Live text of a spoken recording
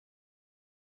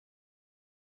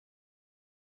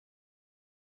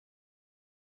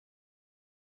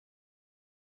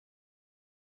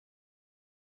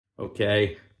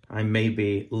Okay, I may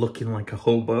be looking like a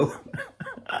hobo,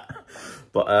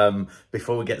 but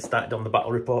before we get started on the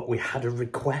battle report, we had a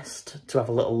request to have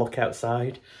a little look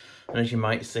outside, and as you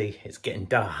might see, it's getting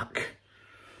dark,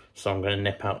 so I'm going to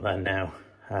nip out there now.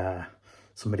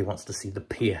 Somebody wants to see the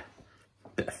pier.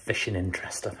 Bit of fishing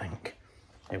interest, I think.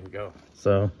 Here we go.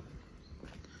 So,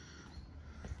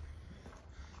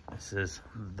 this is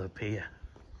the pier.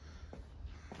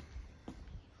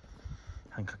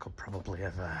 I think I could probably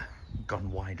have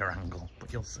gone wider angle,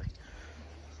 but you'll see.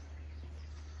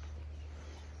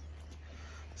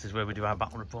 This is where we do our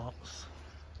battle reports.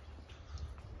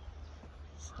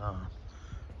 So,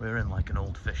 we're in like an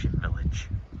old fishing village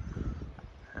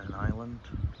in an island.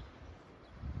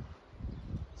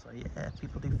 So yeah,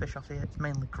 people do fish off here. It's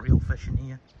mainly creel fishing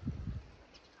here,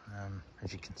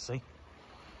 as you can see.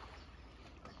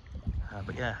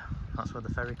 But yeah, that's where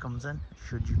the ferry comes in,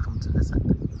 should you come to visit.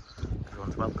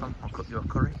 Everyone's welcome. I'll cook you a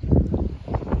curry.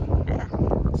 Yeah,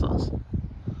 that's us.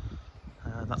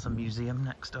 That's a museum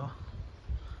next door,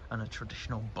 and a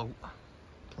traditional boat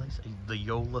place, the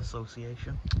Yole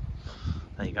Association.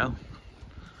 There you go.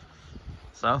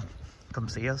 So, come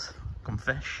see us, come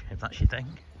fish, if that's your thing.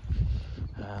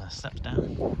 Steps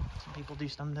down. Some people do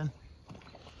stand in,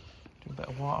 do a bit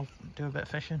of water, do a bit of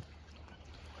fishing.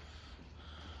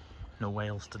 No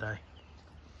whales today.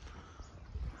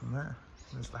 And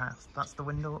there's the house. That's the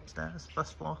window upstairs,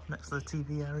 first floor, next to the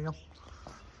TV aerial.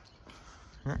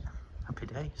 Yeah, happy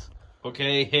days.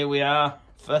 Okay, here we are.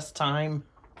 First time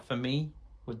for me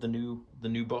with the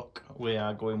new book. We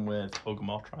are going with Ogor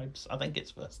Mawtribes. I think it's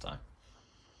first time.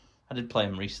 I did play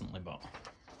him recently, but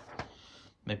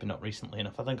maybe not recently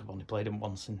enough. I think I've only played him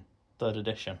once in 3rd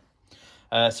edition.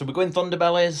 So we're going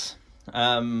thunderbellies.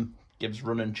 Gives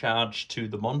run and charge to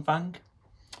the Mannfred.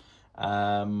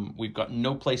 We've got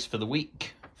no place for the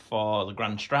weak for the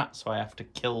grand strat, so I have to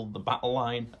kill the battle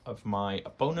line of my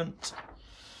opponent.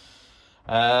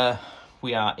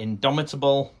 We are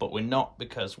indomitable, but we're not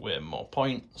because we're more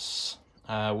points.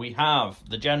 We have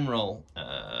the general,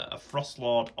 a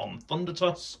Frostlord on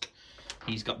Thundertusk.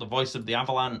 He's got the voice of the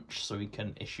avalanche, so he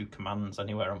can issue commands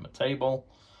anywhere on the table.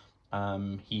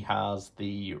 He has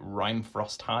the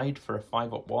Rimefrost Hide for a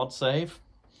 5-up ward save.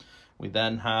 We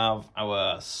then have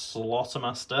our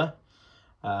Slaughtermaster.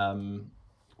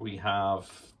 We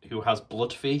have who has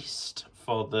Blood Feast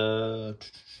for the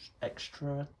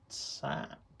extra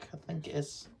attack, I think it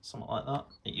is, something like that.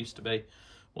 It used to be.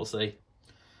 We'll see.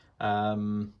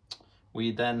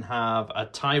 We then have a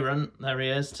Tyrant. There he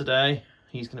is today.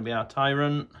 He's going to be our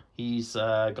Tyrant. He's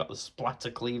got the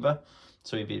Splatter Cleaver.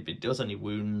 So if it does any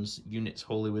wounds, units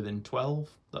wholly within 12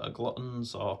 that are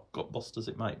gluttons or gutbusters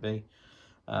it might be,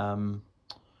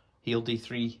 heal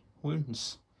D3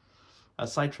 wounds.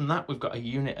 Aside from that, we've got a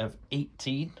unit of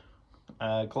 18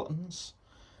 gluttons.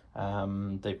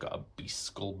 They've got a Beast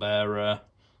Skull Bearer.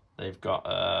 They've got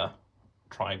a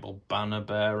Tribal Banner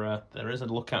Bearer. There is a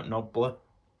Lookout Nobbler.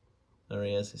 There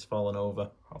he is, he's fallen over.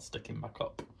 I'll stick him back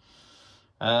up.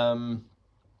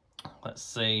 Let's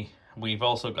see. We've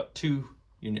also got 2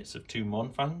 units of 2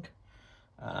 Mannfred.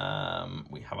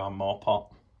 We have our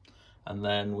Morpot. And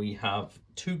then we have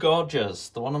 2 Gorgers.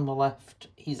 The one on the left,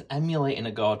 he's emulating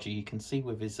a Gorger. You can see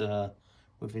with his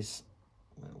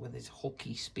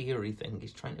hulky speary thing,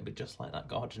 he's trying to be just like that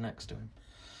Gorger next to him.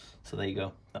 So there you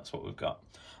go. That's what we've got.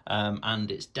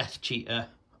 And it's Death Cheater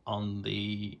on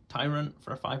the Tyrant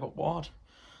for a 5-up ward.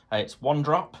 It's 1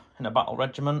 drop in a battle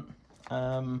regiment.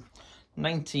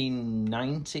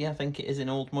 1990, I think it is in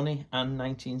old money, and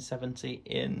 1970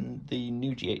 in the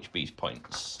new GHB's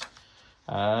points.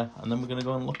 And then we're going to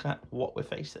go and look at what we're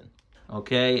facing.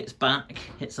 Okay, it's back.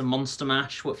 It's a monster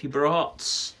mash. What have you brought?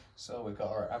 So we've got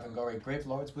our Avengori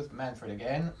Gravelords with Mannfred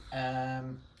again.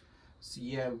 So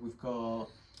yeah, we've got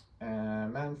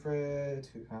Mannfred,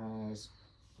 who has...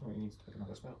 Oh, he needs to pick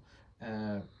another spell.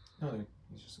 No,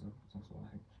 he's just...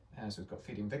 so we've got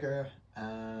Feeding Vigor.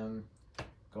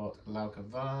 Got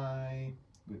Laukavai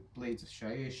with Blades of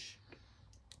Shaiish,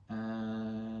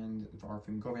 and our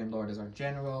Avengorian Lord is our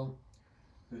general,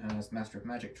 who has Master of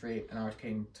Magic trait, an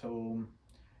Arcane Tome,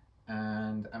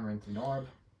 and Amarantine Orb.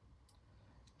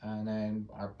 And then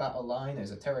our battle line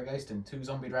is a Terrorgeist and 2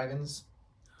 Zombie Dragons.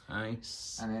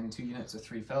 Nice. And then 2 units of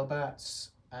 3 Fellbats,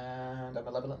 and a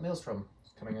Malevolent Maelstrom,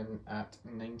 coming in at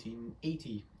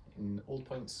 1980 in old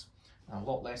points, and a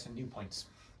lot less in new points.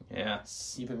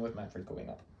 Yes. Even with Mannfred going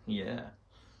up. Yeah.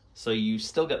 So you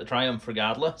still get the Triumph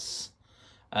regardless.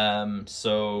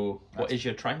 So what is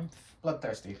your Triumph?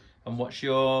 Bloodthirsty. And what's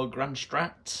your Grand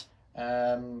Strat?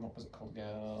 What was it called?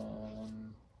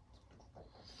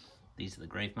 These are the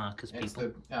grave markers,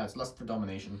 people. It's Lust for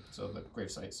Domination, so the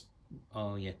grave sites.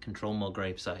 Oh yeah, control more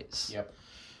grave sites. Yep.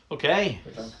 Okay.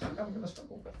 Which I'm going to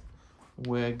struggle with.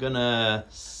 We're gonna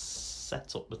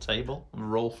set up the table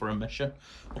and roll for a mission.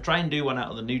 We'll try and do one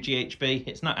out of the new GHB.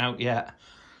 It's not out yet,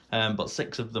 but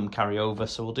 6 of them carry over,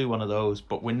 so we'll do one of those.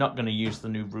 But we're not going to use the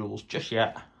new rules just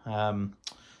yet. So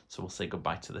we'll say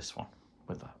goodbye to this one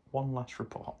with one last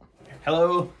report.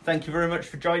 Hello, thank you very much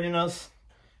for joining us.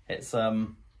 It's a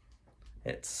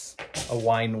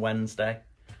wine Wednesday.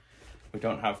 We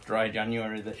don't have dry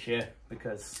January this year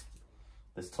because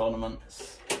there's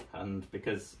tournaments and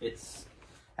because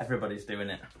everybody's doing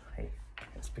it.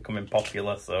 It's becoming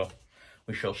popular, so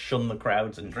we shall shun the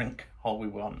crowds and drink all we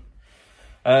want.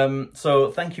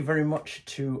 So thank you very much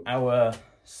to our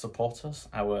supporters,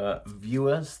 our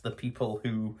viewers, the people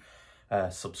who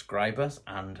subscribe us,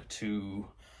 and to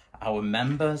our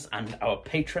members and our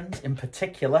patrons, in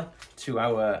particular to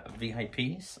our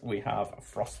VIPs. We have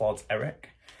Frostlords Eric,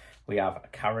 we have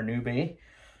Karanubi,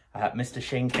 Mr.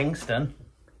 Shane Kingston,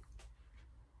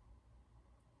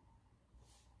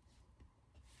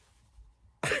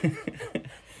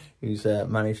 who's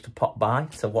managed to pop by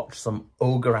to watch some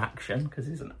ogre action because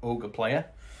he's an ogre player.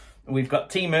 We've got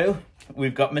Timu,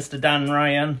 we've got Mr. Dan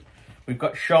Ryan, we've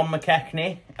got Sean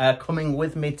McKechnie coming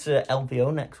with me to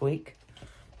LVO next week.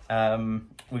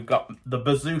 We've got the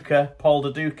Bazooka, Paul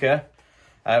Daduka,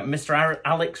 Mr.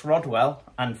 Alex Rodwell,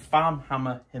 and Farm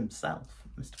Hammer himself,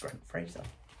 Mr. Grant Fraser.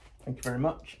 Thank you very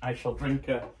much. I shall drink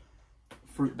a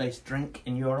fruit-based drink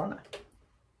in your honour.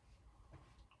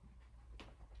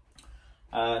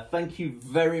 Thank you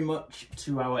very much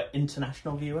to our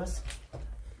international viewers,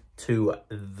 to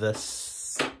the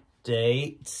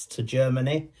States, to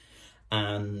Germany,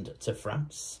 and to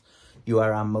France. You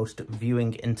are our most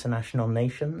viewing international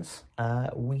nations.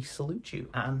 We salute you,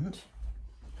 and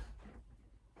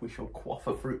we shall quaff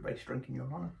a fruit-based drink in your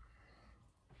honour.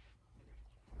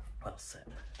 Well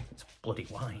said. It's bloody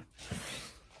wine.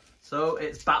 So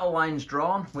it's battle lines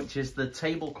drawn, which is the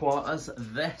table quarters.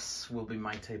 This will be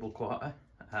my table quarter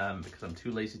because I'm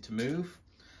too lazy to move.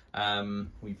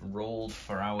 We've rolled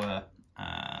for our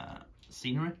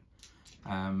scenery.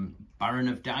 Baron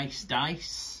of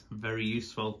dice, very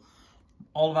useful.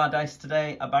 All of our dice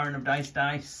today are Baron of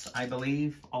dice, I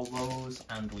believe, all those,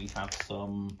 and we have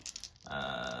some,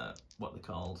 what they're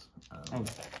called.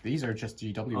 These are just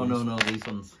GW ones. ones. No, these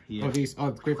ones here.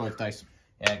 Gravelords dice.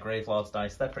 Yeah, Gravelords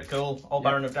dice, they're pretty cool. All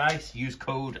Baron of dice, use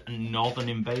code Northern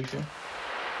Invasion.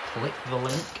 Click the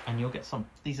link and you'll get some.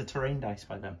 These are terrain dice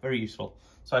by them, very useful.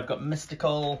 So I've got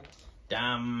mystical,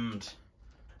 damned,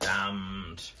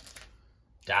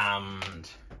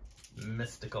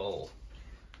 mystical,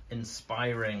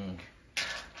 inspiring,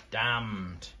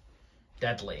 damned,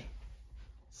 deadly,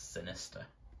 sinister.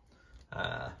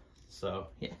 So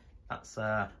yeah, that's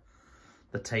the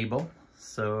table.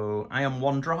 So I am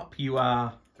 1 drop, you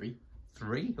are 3.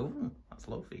 3? Oh, that's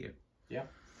low for you. Yeah.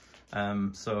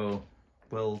 So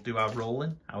we'll do our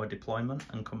rolling, our deployment,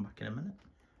 and come back in a minute.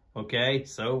 Okay,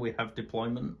 so we have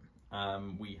deployment.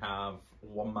 We have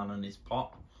 1 man in his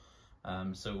pot.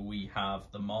 So we have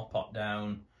the Maw pot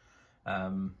down,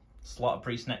 Slaughter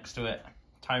Priest next to it,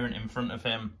 Tyrant in front of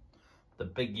him, the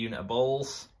big unit of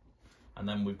Bulls, and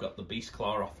then we've got the Beast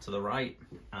Claw off to the right,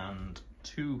 and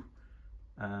 2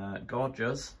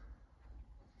 Gorgers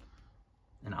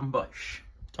in ambush.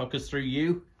 Talk us through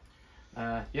you.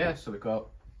 Yeah, so we've got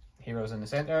heroes in the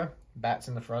centre, bats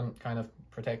in the front, kind of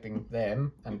protecting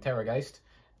them, and Terrorgeist,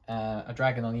 a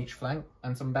dragon on each flank,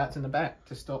 and some bats in the back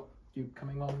to stop you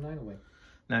coming on nine away.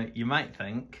 Now, you might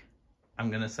think I'm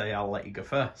going to say I'll let you go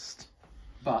first.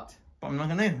 But I'm not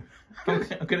going to.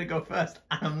 I'm going to go first,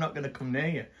 and I'm not going to come near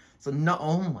you. So not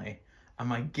only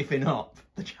am I giving up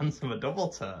the chance of a double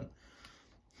turn.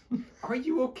 Are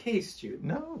you okay, Stu?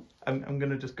 No, I'm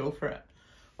going to just go for it.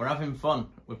 We're having fun.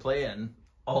 We're playing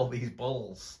all these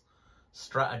bulls.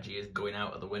 Strategy is going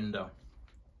out of the window.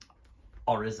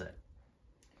 Or is it?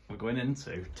 We're going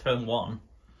into turn 1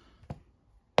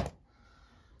 for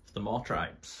the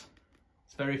Mawtribes.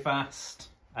 It's very fast.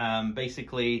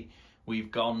 Basically,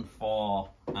 we've gone for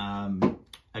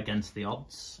against the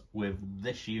odds with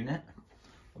this unit.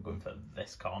 We're going for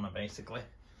this corner, basically.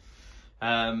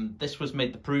 This was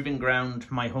made the proving ground,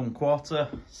 my home quarter,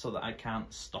 so that I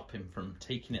can't stop him from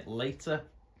taking it later.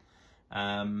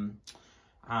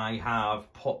 I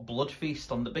have put Blood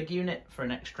Feast on the big unit for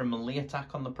an extra melee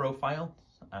attack on the profile,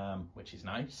 which is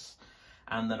nice.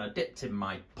 And then I dipped in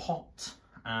my pot,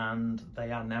 and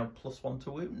they are now +1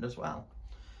 to wound as well,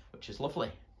 which is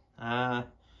lovely. And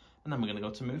then we're going to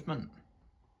go to movement.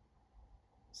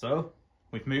 So,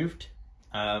 we've moved.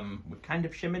 We've kind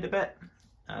of shimmied a bit.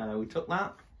 We took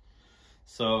that.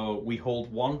 So we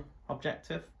hold 1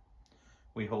 objective.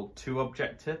 We hold 2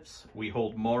 objectives. We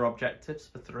hold more objectives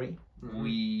for 3.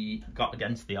 We got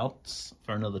against the odds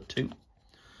for another 2.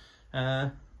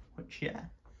 Which, yeah.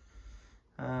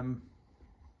 5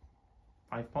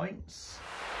 points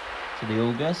to the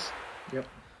ogres. Yep.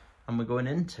 And we're going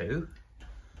into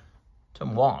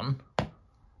turn 1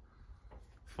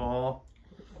 for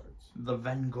the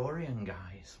Vengorian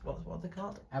guys. What are they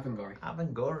called? Avengori.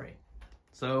 Avengori.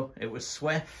 So it was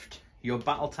swift. Your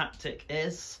battle tactic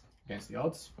is Against the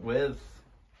odds. with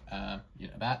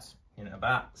Unit of bats. unit of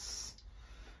bats.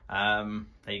 There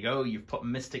you go. You've put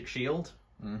Mystic Shield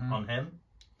on him.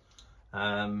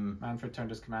 Mannfred turned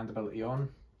his command ability on.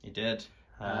 You did.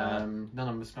 None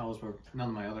of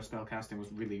my other spell casting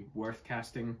was really worth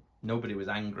casting. Nobody was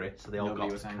angry, so they all Nobody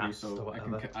got was angry, cast or so whatever.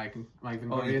 my Oh, you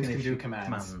Vengorians can do issue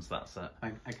commands. That's it.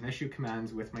 I can issue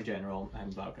commands with my general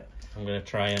and that'll get. I'm going to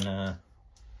try and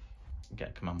get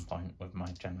a command point with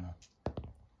my general.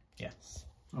 Yes.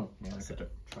 Oh, yeah, I could have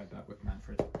tried that with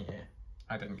Mannfred. Yeah.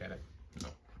 I didn't get it. No.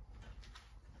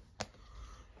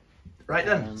 Right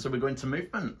then, so we're going to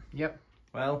movement. Yep.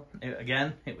 Well,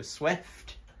 again, it was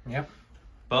swift. Yep.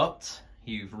 But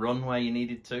you've run where you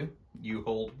needed to. You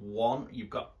hold 1. You've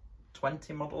got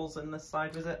 20 models in this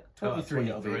side, is it? 23.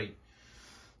 23.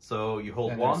 So you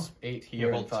hold Then 1. there's 8 here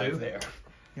You hold and 5 2. there.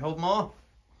 You hold more.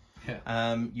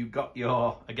 Yeah. You got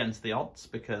your against the odds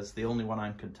because the only one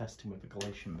I'm contesting with the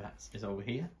Galatian bets is over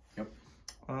here. Yep.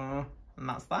 And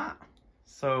that's that.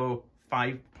 So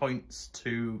 5 points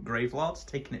to Gravelords,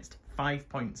 taking it to 5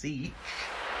 points each.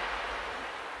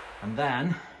 And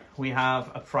then we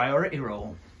have a priority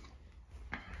roll.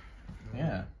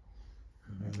 Yeah.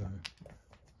 I'm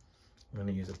going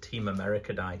to use a Team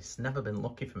America dice. Never been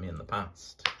lucky for me in the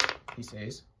past. He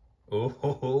says. Oh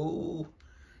ho ho!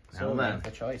 So Now then,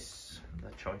 the choice.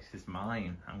 the choice is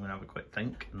mine. I'm going to have a quick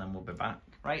think and then we'll be back.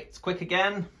 Right, it's quick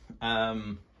again.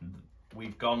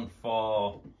 We've gone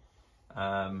for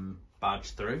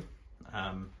Barge Through.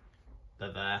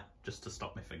 They're there just to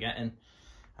stop me forgetting.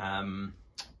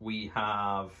 We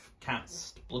have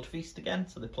cast Blood Feast again,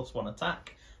 so they +1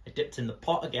 attack. I dipped in the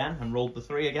pot again and rolled the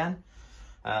 3 again.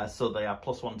 So they are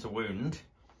 +1 to wound.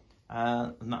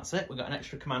 And that's it. We've got an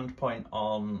extra command point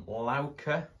on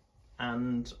Lauka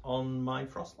and on my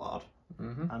Frostlord.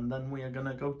 And then we are going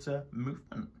to go to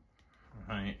movement.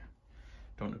 Right.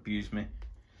 Don't abuse me.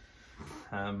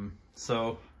 I've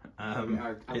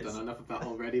it's, done enough of that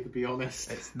already, to be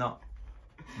honest. it's not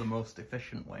the most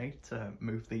efficient way to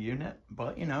move the unit,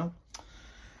 but you know,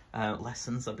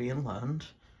 lessons are being learned.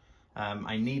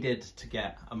 I needed to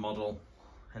get a model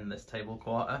in this table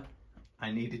quarter.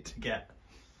 I needed to get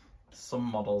some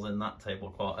models in that table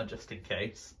quarter just in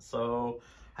case. So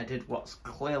I did what's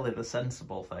clearly the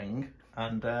sensible thing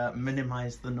and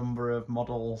minimised the number of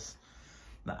models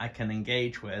that I can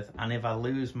engage with. And if I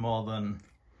lose more than,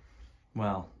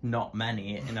 well, not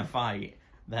many in a fight,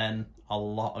 then a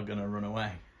lot are going to run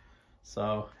away.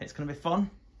 So it's going to be fun.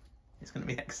 It's going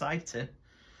to be exciting.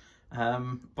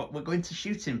 But we're going to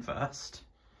shoot him first.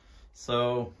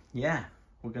 So yeah,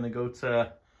 we're going to go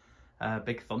to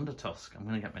Big Thunder Tusk. I'm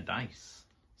going to get my dice.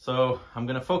 So I'm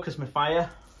going to focus my fire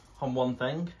on one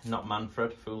thing, not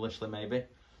Mannfred, foolishly maybe.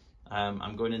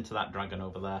 I'm going into that dragon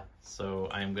over there. So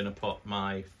I am going to put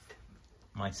my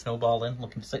snowball in,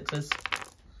 looking for 6s.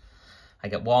 I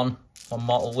get one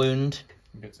mortal wound.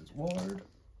 It gets its ward.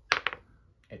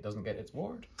 It doesn't get its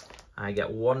ward. I get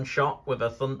 1 shot with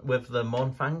the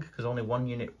Mannfang because only 1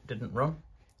 unit didn't run.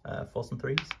 4s and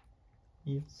 3s.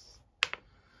 Yes.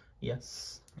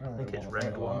 Yes. I think it's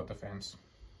rend 1. Defense.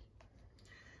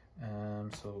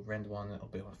 So rend 1, it'll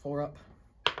be on 4-up.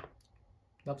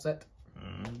 Upset.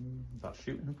 That's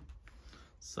shooting.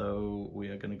 So we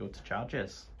are going to go to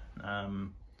charges.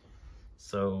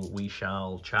 So we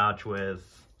shall charge with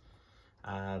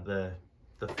the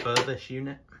furthest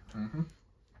unit.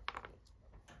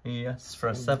 Yes, for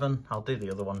a 7. I'll do the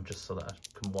other one just so that I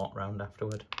can walk round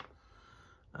afterward.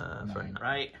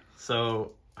 Right,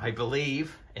 so I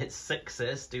believe it's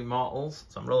 6s, do mortals.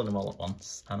 So I'm rolling them all at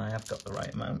once, and I have got the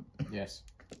right amount. Yes.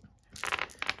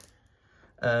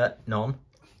 None.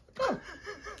 Oh,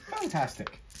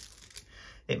 fantastic.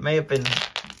 It may have been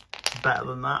better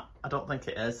than that. I don't think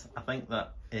it is. I think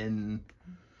that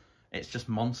it's just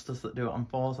monsters that do it on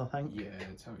 4s, I think. Yeah,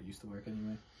 that's how it used to work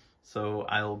anyway. So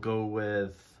I'll go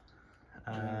with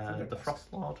the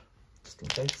Frostlord, just in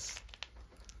case.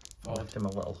 I left him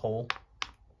a little hole.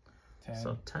 10.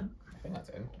 So 10. I think that's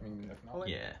in. I mean, if not,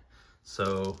 Yeah.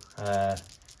 So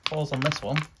 4s on this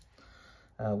one.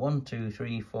 1, 2,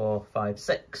 3, 4, 5,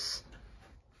 6.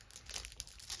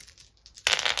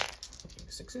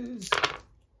 6s.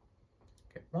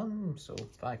 get 1, so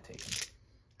 5 taken.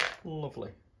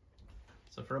 Lovely.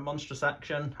 So for a monstrous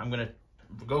action, I'm going to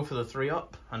go for the 3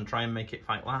 up and try and make it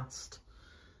fight last.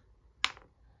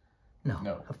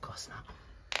 No, of course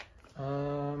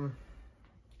not.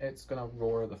 It's gonna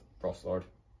roar the Frost Lord.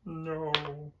 No.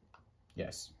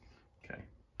 Yes. Okay.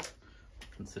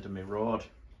 Consider me roared.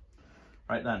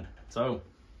 Right then, so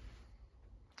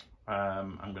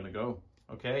I'm gonna go.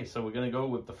 Okay, so we're gonna go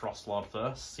with the Frost Lord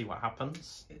first, see what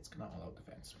happens. It's gonna all out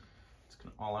defense. It's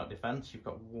gonna all out defense. You've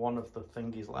got one of the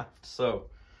thingies left. So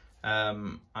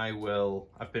I've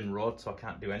been roared, so I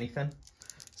can't do anything.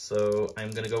 So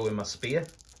I'm gonna go with my spear,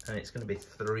 and it's gonna be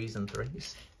 3s and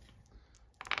 3s.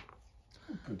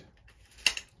 Oh, good.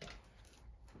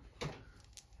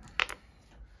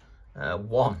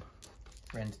 1.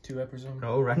 Rend 2, I presume?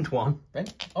 No, rend 1.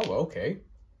 Rend? Oh, okay.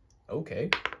 Okay.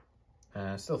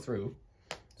 Still through.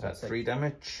 So that's 3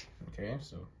 damage. Okay,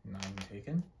 so 9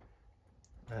 taken.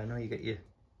 No, you get your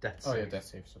death save. Oh yeah, death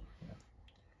save, so yeah.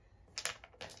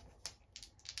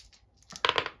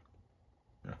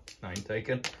 No, 9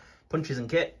 taken. Punches and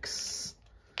kicks.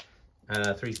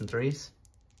 3s and 3s.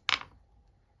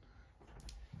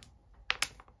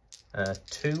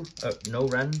 2. No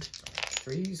rend.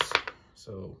 3s.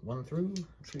 So 1 through.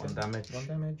 1 damage. 1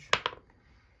 damage.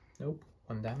 Nope.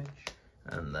 1 damage.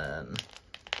 And then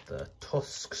the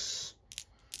tusks.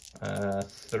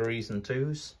 3s and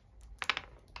 2s.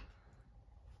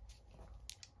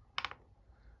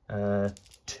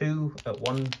 2 at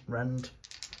 1 rend.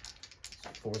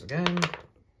 4s again.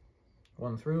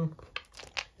 1 through.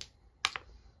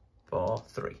 For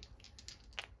 3.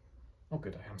 Oh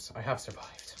good, I have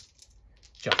survived.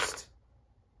 Just.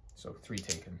 So 3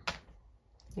 taken.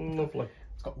 Lovely.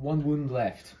 It's got 1 wound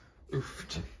left.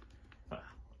 Oofed.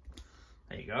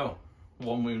 There you go.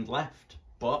 1 wound left.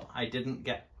 But I didn't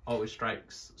get always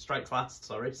strikes last,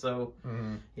 sorry. So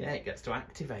yeah, it gets to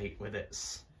activate with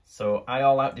its. So I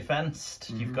all out defensed.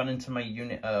 You've gone into my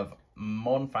unit of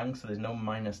Mannfred, so there's no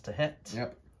minus to hit.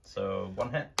 Yep. So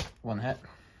 1 hit. 1 hit.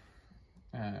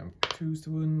 2's to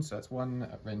wound, so that's 1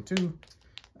 at rend 2.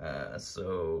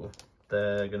 So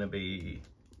they're going to be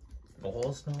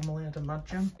 4s normally, I'd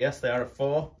imagine. Yes, they are a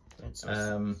 4. It's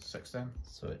 6 then.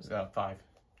 So it's 5.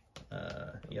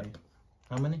 Yep.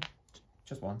 How many?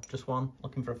 Just 1. Just 1.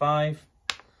 Looking for a 5.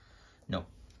 No.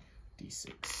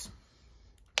 D6.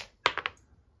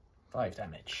 5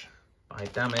 damage.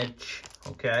 5 damage.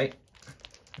 Okay.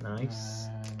 Nice.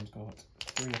 And got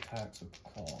 3 attacks with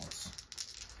claws.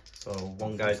 So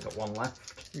one guy's got 1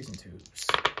 left. 3s and 2s.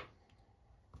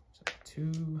 So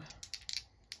 2.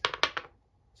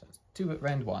 So that's 2 at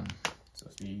rend 1. So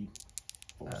 3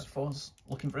 4s. 4s.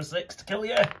 Looking for a 6 to kill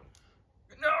you.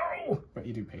 No! But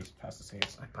you do pass the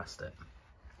saves. I passed it.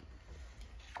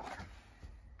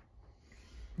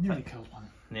 Nearly killed 1.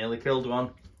 Nearly killed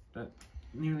 1. But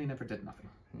nearly never did nothing.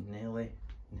 Nearly.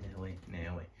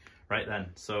 Right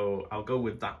then, so I'll go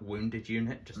with that wounded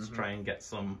unit just to try and get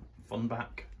some fun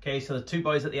back. Okay, so the 2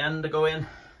 boys at the end are going.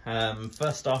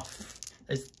 First off,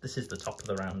 this is the top of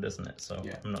the round, isn't it? So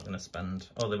yeah. I'm not going to spend.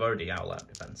 Oh, they've already all out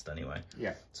defensed anyway.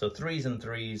 Yeah. So 3s and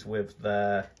 3s with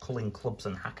their culling clubs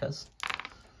and hackers.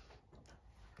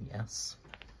 Yes.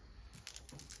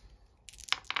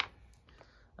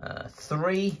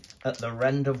 3 at the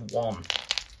rend of 1.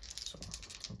 So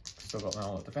still got my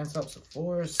all out defense up. So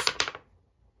 4s.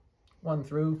 1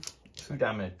 through. 2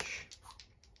 damage.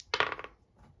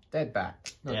 Dead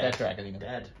back. No, dead dragon even.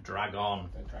 Dead dragon.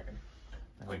 Dead dragon.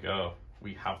 There we go.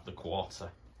 We have the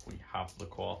quarter. We have the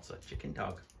quarter. Chicken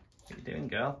dog. What are you doing,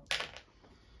 girl?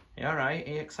 You alright?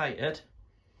 Are you excited?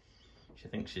 She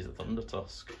thinks she's a thunder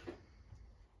tusk.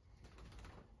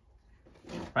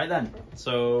 Right then.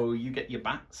 So you get your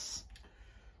bats.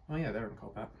 Oh yeah, they're in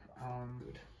combat.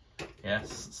 Good.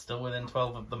 Yes, still within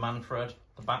 12 of the Mannfred.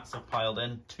 The bats have piled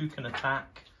in. 2 can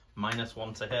attack.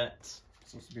 -1 to hit.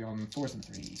 Supposed to be on 4s and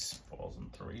 3s. 4s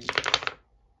and 3s.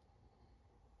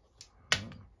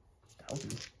 That'll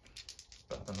do.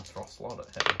 Better than a Frost Lord at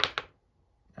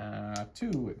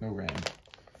hitting. 2 with no rend.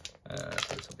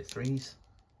 So it'll be 3s.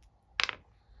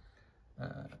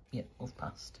 Yeah, both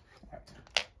passed. Right.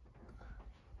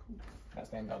 Cool. That's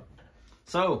then done.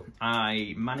 So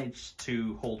I managed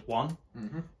to hold 1,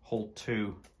 hold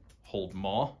 2, hold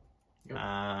more,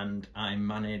 and I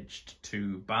managed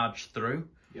to barge through.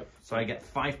 Yep. So I get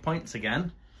 5 points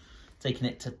again, taking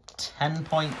it to 10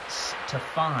 points to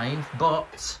 5.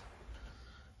 But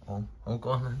oh,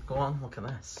 go on, look at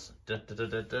this.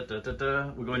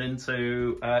 We're going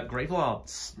into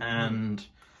Gravelords, and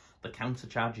the counter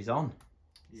charge is on.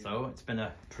 Yeah. So it's been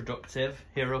a productive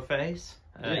hero phase.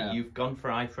 You've gone for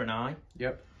eye for an eye.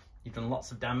 Yep. You've done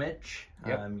lots of damage.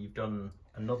 Yep. You've done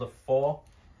another 4.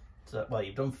 Well,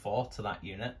 you've done 4 to that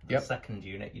unit. The Yep. second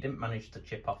unit. You didn't manage to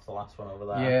chip off the last one over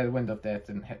there. Yeah, the Wind of Death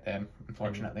didn't hit them,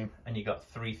 unfortunately. And you got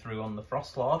 3 through on the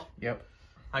Frost Lord. Yep.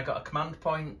 I got a command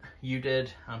point. You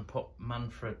did, and put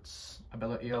Mannfred's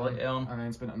ability on. And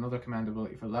then spent another command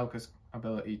ability for Lauka's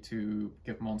ability to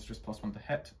give monsters +1 to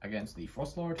hit against the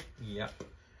Frost Lord. Yep.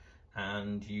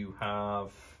 And you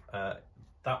have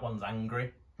that one's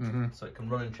angry, so it can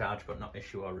run and charge, but not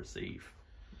issue or receive.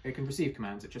 It can receive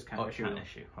commands, it just can't issue. Can't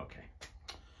issue. Okay.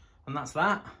 And that's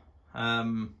that.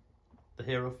 The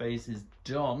hero phase is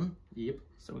done. Yep.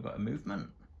 So we've got a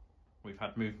movement. We've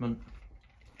had movement.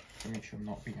 Make sure I'm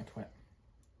not being a twit.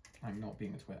 I'm not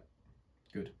being a twit.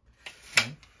 Good.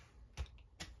 Okay.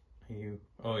 You?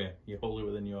 Oh yeah, you hold it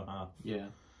within your half. Yeah.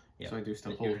 Yeah. So I do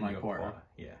still hold my quarter.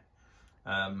 Yeah.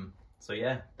 So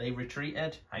yeah, they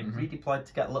retreated. I redeployed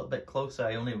to get a little bit closer.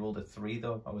 I only rolled a 3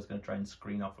 though. I was going to try and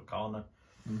screen off a corner.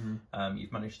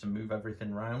 You've managed to move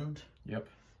everything round. Yep.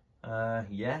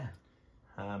 Yeah.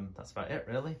 That's about it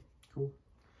really. Cool.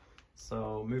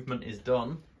 So movement is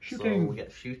done. Shooting. So we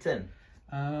get shooting.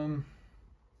 Oh,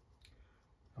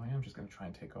 I am just going to try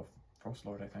and take off the Frost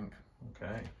Lord, I think.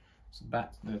 Okay. So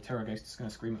the Terrorgeist is going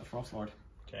to scream at the Frost Lord.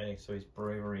 Okay, so his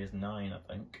bravery is 9, I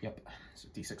think. Yep. So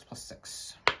D6 +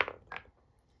 6.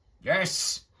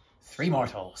 Yes! 3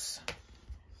 mortals.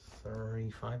 3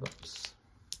 5-ups.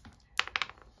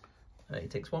 He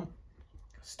takes 1.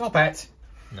 Stop it!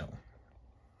 No.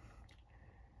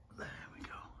 There we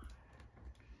go.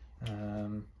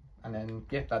 And then,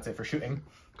 yeah, that's it for shooting.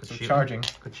 Good so shooting. Charging.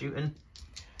 Good shooting.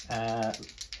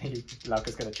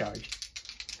 Lauka's going to charge.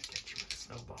 Get you with a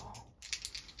snowball.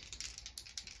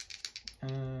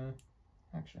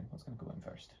 Actually, what's going to go in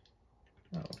first?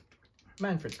 No.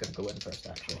 Mannfred's going to go in first,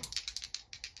 actually.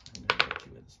 I'm going to get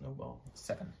you with a snowball.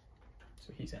 7.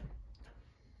 So he's in.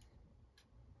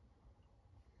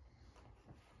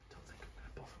 Don't think I'm going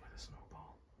to bother with a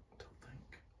snowball. Don't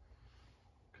think.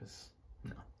 Because,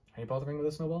 no. Are you bothering with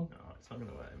a snowball? No, it's not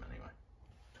going to hurt him anyway.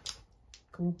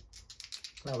 Cool.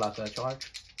 Now Lauka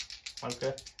charge.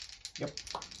 Okay. Yep.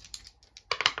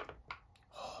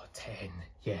 Oh, 10.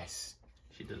 Yes.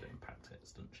 She did impact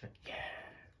hits, didn't she? Yeah.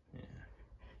 Yeah.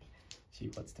 She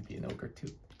wants to be an ogre too.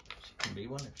 She can be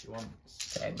one if she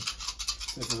wants. 10.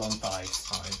 This is on 5.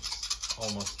 5.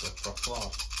 Almost a Frost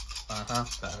Lord.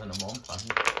 Better than a month.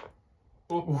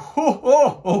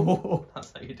 Oh.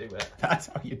 That's how you do it. That's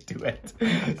how you do it.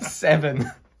 7.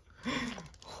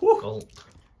 Gulp.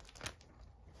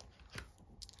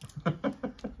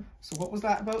 So what was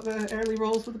that about the early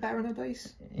rolls with the Baron of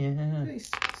Dice? Yeah. Nice,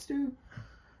 Stu.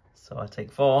 So I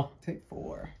take 4. Take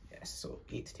 4. Yes, so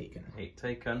 8 taken. 8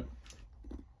 taken.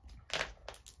 So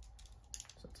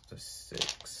that's up to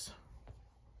 6.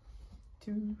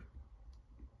 2.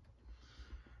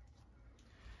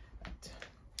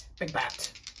 Big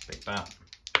bat. Big bat.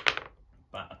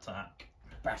 Bat attack.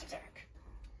 Bat attack.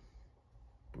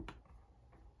 Boop.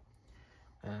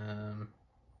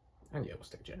 And yeah, we'll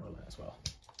stick general in as well.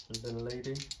 Little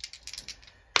lady.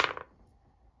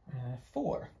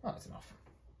 4. Oh, that's enough.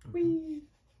 Whee!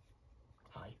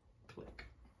 Hi. Click.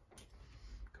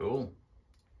 Cool.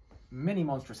 Many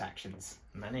monstrous actions.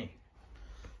 Many.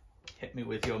 Hit me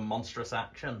with your monstrous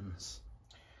actions.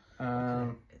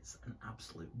 It's an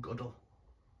absolute guddle.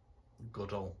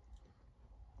 Guddle.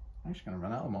 I'm actually going to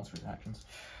run out of monstrous actions.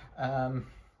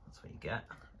 That's what you get.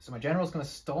 So my general's going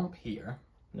to stomp here.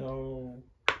 No.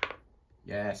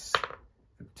 Yes.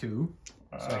 For 2.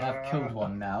 So I have killed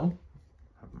 1 now.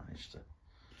 I've managed to.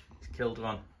 He's killed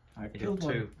 1. I've You killed did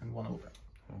 1 2. and 1 over.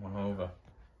 1 over.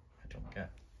 I don't get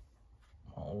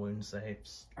mortal wound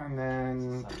saves. And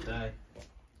then Sad day.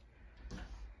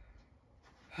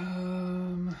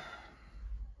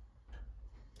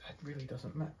 That really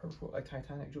doesn't matter what a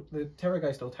Titanic Jewel. The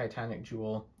Terrorgeist will Titanic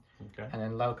Jewel. Okay. And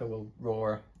then Lauka will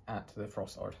roar at the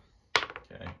Frost Lord.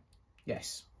 Okay.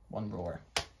 Yes, 1 roar.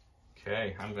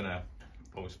 Okay, I'm gonna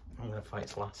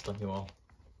fight last on you all.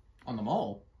 On them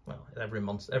all? Well, every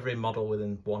model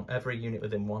within 1, every unit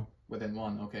within 1. Within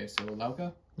 1, okay, so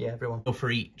Lauka? Yeah, everyone. Go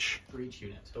for each. For each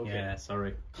unit, okay. Yeah,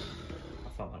 sorry. I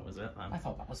thought that was it then. I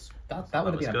thought that was, that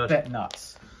would have been good. a bit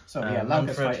nuts. So yeah,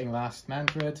 Lauka's Mannfred. fighting last.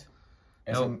 Mannfred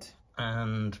isn't. Nope.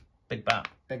 And Big Bat.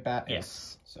 Big Bat is.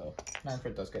 Yes. So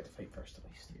Mannfred does get to fight first at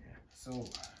least. Yeah. So,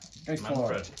 dice 4.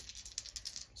 Mannfred.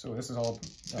 So this is all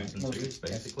 2s and 2s,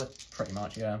 basically. Yes, pretty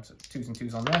much, yeah. So 2s and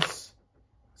 2s on this.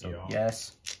 So Yeah.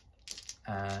 yes.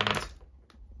 And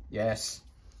yes.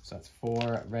 So that's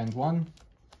 4, rend 1.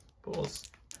 Pause.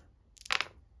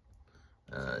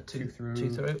 2 through.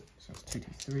 through. So it's 2,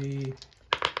 2, 3,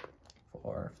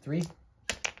 4, 3.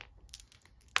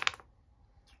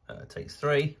 Takes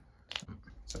 3.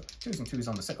 So 2s and 2s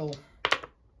on the sickle.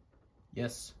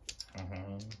 Yes.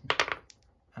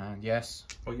 And yes.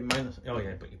 Oh, you minus. Oh,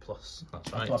 yeah, but you plus.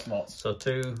 That's right. Plus lots. So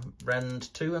 2,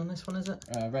 rend 2 on this one, is it?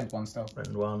 Rend 1 still.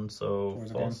 Rend 1, so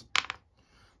 4s.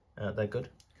 They're good.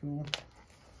 Cool.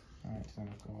 Alright, then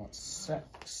I've got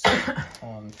 6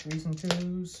 on 3s and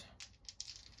 2s.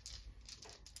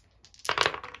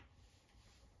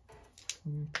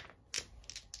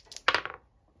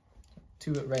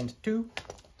 2 at rend 2.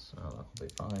 So that'll be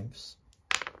 5s.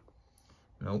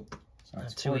 Nope. So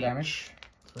that's 2 4 each. damage.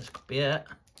 So this could be it.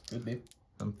 Could be.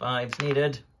 And 5s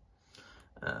needed.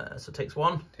 So it takes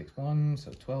 1. Takes 1,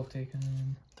 so 12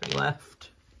 taken. 3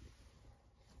 left.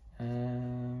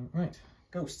 Right,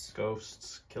 ghosts.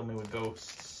 Ghosts. Kill me with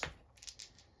ghosts.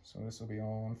 So this will be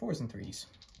on 4s and 3s.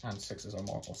 And 6s are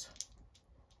mortals.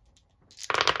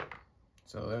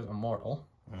 So there's a mortal.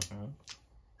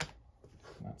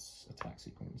 That's attack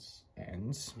sequence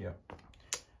ends. Yep.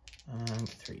 And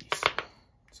 3s.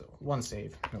 So 1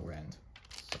 save, no rend.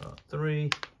 So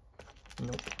 3.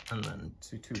 Nope. And then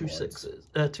 2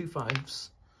 6s. 2 5s.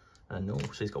 No,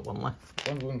 so he's got 1 left.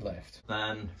 1 wound left.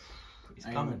 Then he's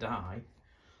gonna die.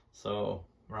 So,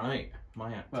 right,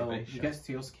 my activation.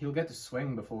 Well, he'll get to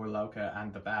swing before Lauka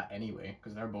and the bat anyway,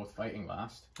 because they're both fighting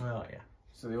last. Oh, yeah.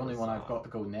 So the only one I've got to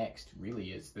go next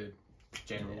really is the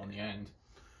general on the end.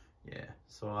 Yeah,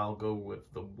 so I'll go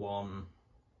with the one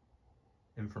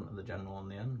in front of the general on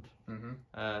the end.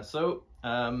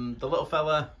 The little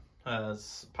fella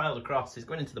has piled across. He's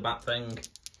going into the bat thing.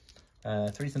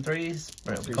 3s and 3s,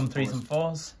 where it'll become 3s and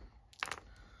 4s.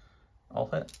 All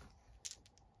hit.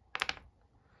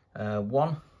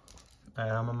 1.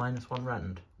 I'm a -1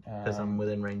 rend because I'm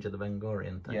within range of the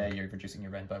Avengorian thing. Yeah, you're reducing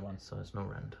your rend by 1. So it's no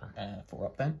rend. 4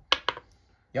 up then.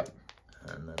 Yep.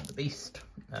 And then the beast.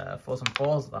 4s and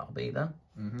 4s, that'll be then.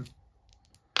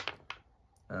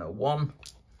 1.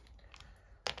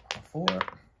 4.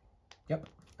 Yep.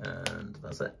 And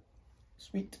that's it.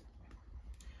 Sweet.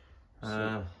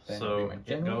 So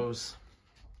it goes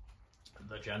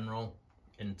the general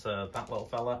into that little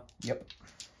fella. Yep.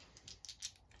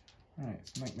 Alright,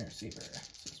 it's Nightmare Saber. So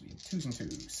it's be 2s and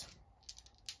 2s.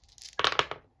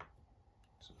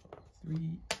 So 3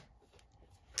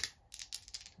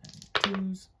 and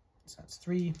 2s. So that's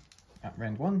 3 at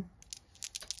rend 1.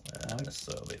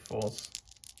 So it'll be 4s.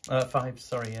 5s,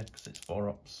 sorry, yeah, because it's 4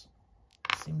 ups.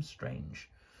 Seems strange.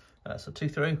 So 2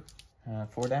 through.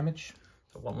 4 damage.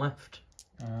 So 1 left.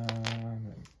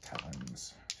 Then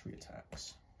talons. 3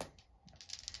 attacks.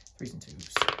 3s and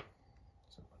 2s.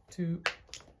 So 2.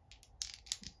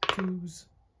 2s.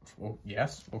 Oh,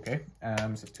 yes, okay.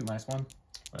 So 2 -1.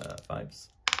 5s.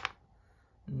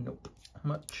 Nope. How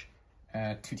much?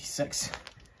 2d6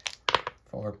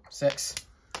 for 6.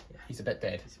 Yeah, he's a bit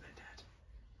dead. He's a bit dead.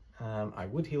 I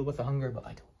would heal with a hunger, but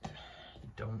I don't. You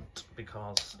don't,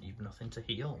 because you've nothing to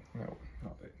heal. No,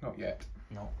 not yet.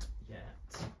 Not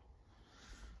yet.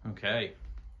 Okay.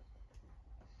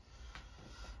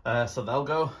 So they'll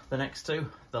go, the next 2.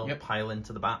 They'll pile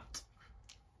into the bat.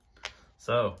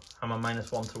 So, I'm a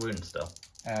 -1 to wound still.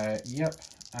 Yep.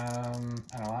 And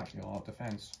I'll actually allow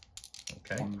defense.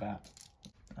 Okay. On the bat.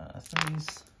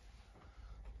 3s.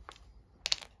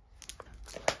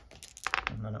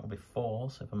 And then it'll be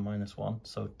 4s if I'm -1.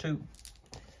 So 2.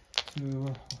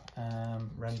 2.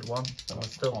 Rend 1. So I'm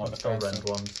still rend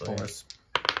 1. So 4s.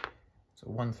 So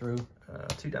 1 through.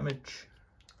 2 damage.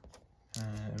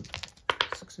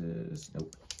 6s.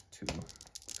 Nope. 2.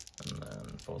 And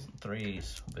then 4s and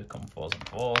 3s will become 4s and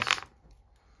 4s.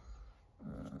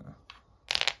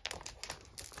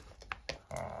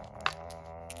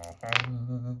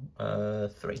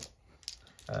 3.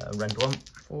 Rend 1.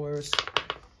 4s.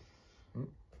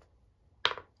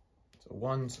 So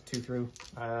 1s, 2 through.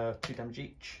 2 damage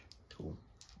each. Cool.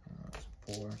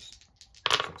 4s.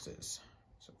 6s.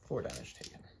 So 4 damage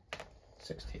taken.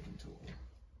 6 taken total.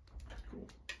 Cool.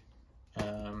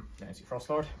 Then it's your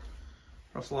Frostlord.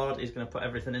 Frostlord is going to put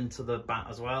everything into the bat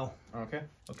as well. Okay.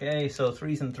 Okay, so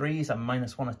 3s and 3s. I'm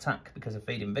 -1 attack because of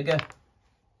Fading Vigor.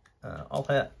 I'll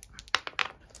hit.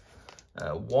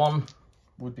 1.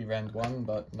 Would be rend 1,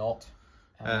 but not.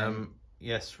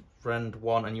 Yes, rend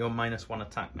 1, and you're -1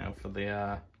 attack now for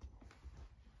the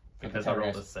because I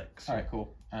rolled a 6. Alright,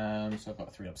 cool. So I've got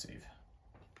a 3 up save.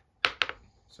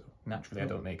 So naturally I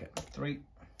don't make it. 3.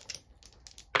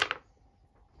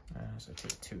 So I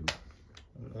take 2.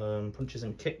 Punches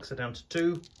and kicks are down to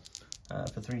 2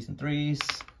 for 3s and 3s.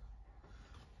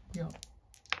 Yeah.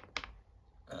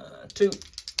 2.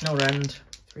 No rend.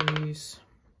 3s.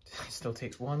 Still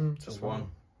takes 1. Just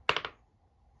 1.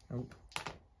 Nope.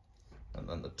 And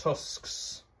then the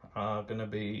tusks are going to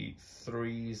be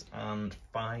 3s and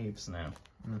 5s now.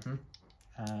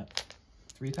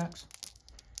 3 attacks?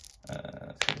 3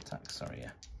 attacks, sorry,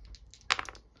 yeah.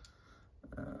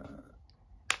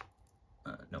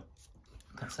 No,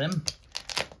 that's him.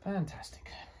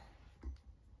 Fantastic.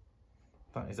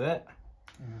 That is it.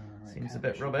 Right, Seems a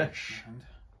bit rubbish.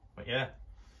 But yeah.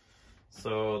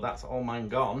 So that's all mine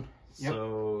gone. Yep.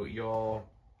 So your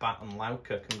Bat and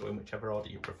Lauka can go in whichever order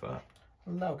you prefer.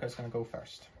 Lauka's going to go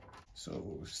first.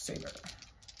 So, Saber.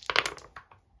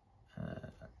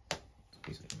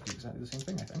 Basically do exactly the same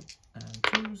thing, I think. And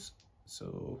 2s.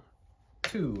 So,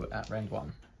 2 at round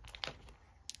 1.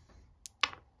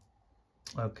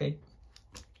 Okay.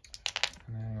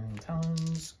 And then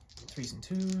Talons. 3s and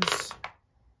 2s.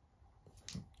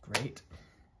 Great.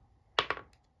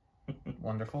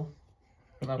 Wonderful.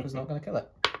 Lauka's not going to kill it,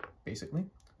 basically.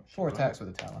 4 attacks with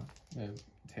a Talon.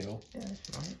 Tail. Yeah,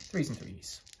 3s and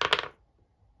 3s.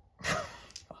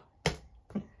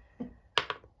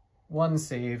 1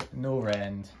 save, no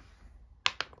rend.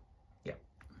 Yep.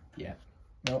 Yeah.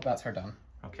 Nope, that's her done.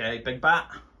 Okay, big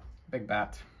bat. Big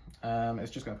bat.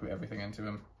 It's just going to put everything into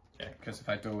him. Okay. Because if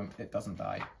I don't, it doesn't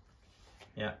die.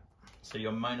 Yeah. So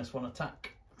you're -1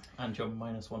 attack, and you're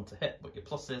 -1 to hit, but your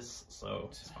pluses, so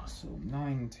it's fine. So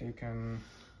 9 taken.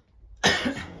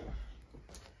 So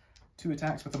 2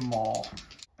 attacks with a maw.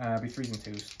 Be 3s and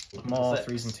 2s. Maw,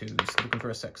 3s and 2s. Looking for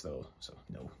a 6 though, so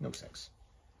no 6.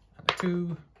 And a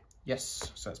 2.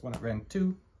 Yes, so that's 1 at round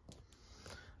 2.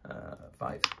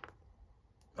 5.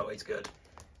 Oh, he's good.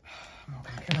 I'm not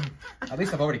gonna kill him. At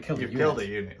least I've already killed a unit. You've killed a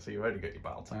unit, so you've already got your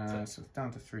battle tactic. So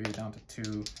down to 3, down to 2.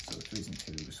 So 3s and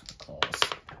 2s with the claws.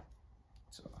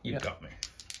 So You've got me.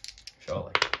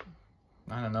 Surely.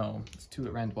 I don't know. It's 2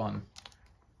 at round 1.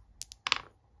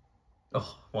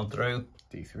 Oh, 1 through.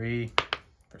 D3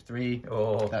 for 3.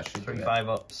 Oh, that should 3 be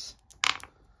 5-ups.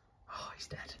 Oh, he's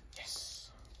dead.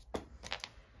 Yes.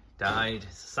 Died.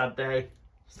 It's a sad day.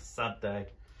 It's a sad day.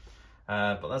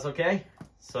 But that's okay.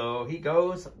 So he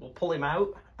goes. We'll pull him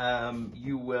out.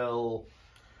 You will.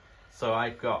 So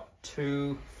I've got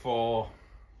 2, 4,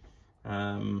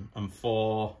 and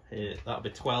 4. That'll be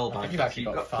 12. I think you've actually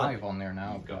got 5 on there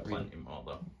now. You've got plenty more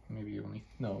though. Maybe you only.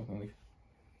 No, only.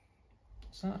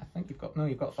 So I think you've got. No,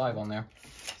 you've got 5 on there.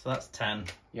 So that's 10.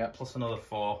 Yeah. Plus another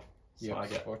 4. So yeah, I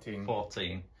get 14.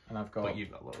 14. And I've got, but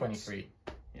you've got 23.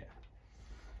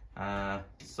 Yeah.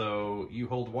 So you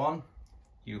hold 1,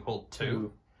 you hold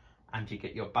 2, and you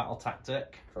get your battle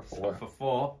tactic for 4. So for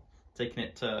 4, taking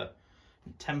it to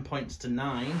 10 points to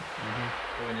 9,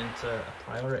 going into a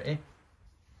priority.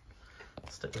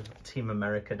 Stick with Team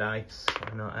America dice,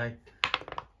 why not, eh?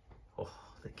 Oh,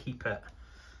 they keep it.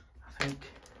 I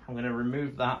think I'm going to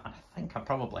remove that. I think I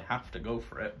probably have to go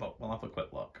for it, but we'll have a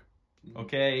quick look.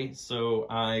 Okay, so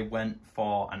I went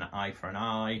for an eye for an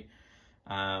eye.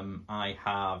 I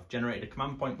have generated a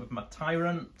command point with my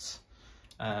Tyrant.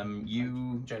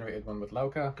 You generated one with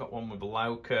Lauka. Got one with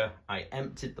Lauka. I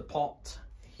emptied the pot,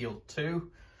 healed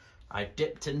 2. I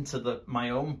dipped into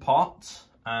my own pot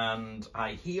and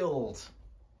I healed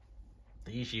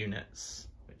these units,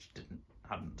 which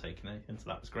hadn't taken anything, so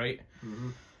that was great.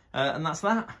 And that's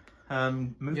that.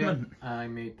 Movement. Yeah, I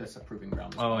made this a proving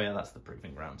ground. Oh yeah, that's the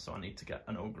proving ground. So I need to get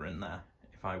an ogre in there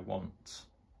if I want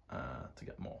to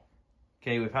get more.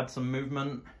 Okay, we've had some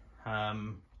movement.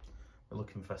 We're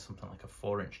looking for something like a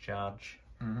 4-inch charge.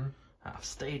 I've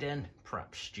stayed in,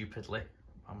 perhaps stupidly.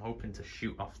 I'm hoping to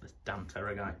shoot off this damn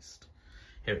Terrorgeist.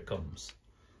 Here it comes.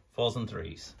 4s and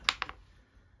 3s.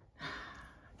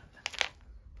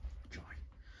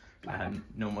 Joy.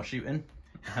 No more shooting.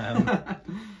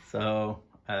 So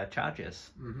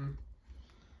charges.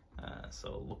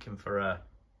 So looking for a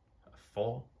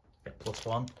 4, get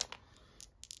 +1.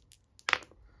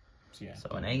 Yeah, so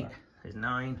an 8 is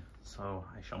 9, so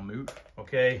I shall move.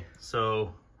 Okay,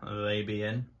 so they be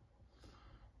in.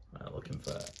 Looking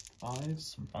for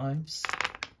 5s, some 5s.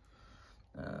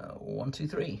 1, 2,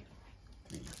 3.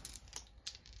 3.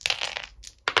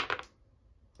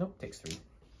 Nope, takes 3.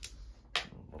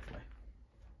 Lovely.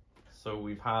 So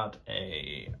we've had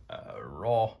a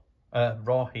raw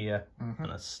here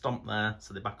and a stomp there,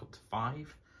 so they back up to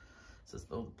 5. So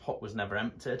the pot was never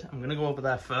emptied. I'm gonna go over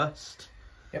there first.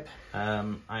 Yep.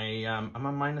 Am I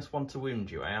 -1 to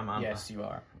wound you? I am. Yes, you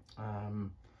are.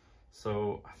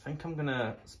 So I think I'm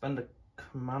gonna spend a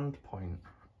command point.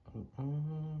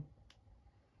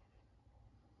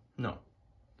 No.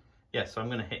 Yeah, so I'm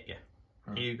gonna hit you.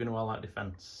 Are you gonna all out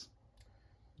defense?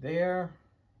 There.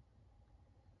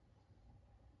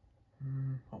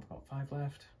 I've got 5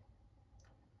 left.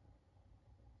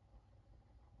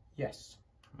 Yes.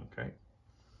 Okay.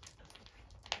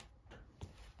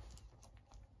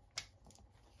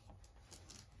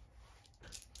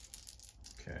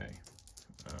 Okay.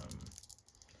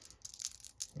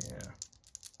 Yeah.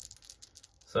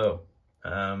 So,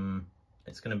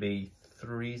 it's going to be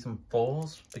 3s and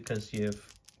 4s because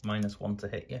you've -1 to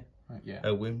hit you. Right, yeah.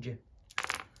 Wound you.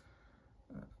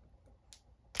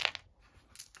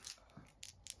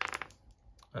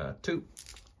 2.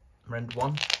 Rend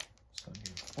 1. So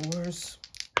you 4s.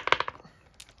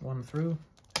 1 through.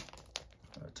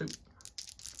 2.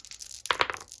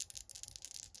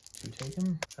 2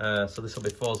 taken. So this will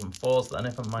be 4s and 4s then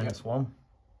if I'm -1.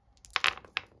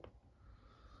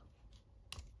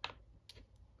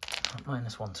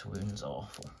 -1 to wounds,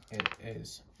 awful. It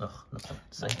is. Ugh, nothing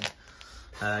to say.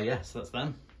 Yes, that's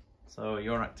them. So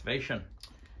your activation.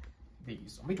 The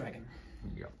zombie dragon.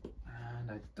 Yep.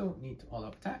 And I don't need to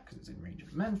all-out attack because it's in range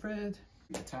of Mannfred.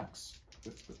 He attacks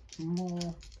with the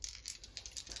maul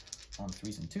on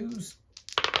 3s and 2s.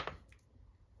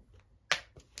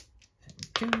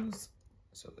 And 2s.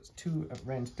 So there's 2 at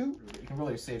range 2. You can roll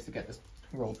your saves to get this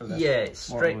roll for the it's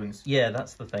straight. wounds. Yeah,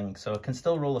 that's the thing. So I can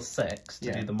still roll a 6 to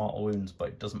Yeah. do the mortal wounds, but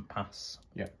it doesn't pass.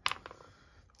 Yeah.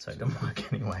 So it doesn't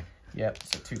work anyway. Yep,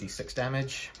 so 2d6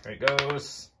 damage. Here it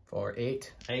goes. For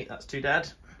 8. 8, that's 2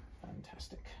 dead.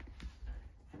 Fantastic.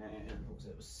 And what was it?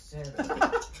 It was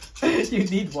 7. You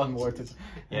need one more to...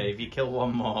 Yeah, if you kill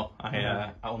one more,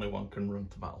 only one can run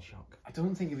to Battle Shock. I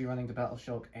don't think you'll be running to Battle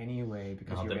Shock anyway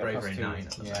because No, you're they're at bravery +2. 9.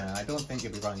 Yeah, I don't think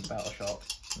you'll be running to Battle Shock.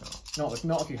 No.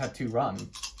 Not if you had 2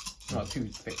 run. Well,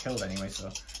 2 fit killed anyway, so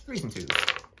 3s and 2s.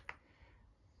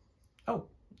 Oh,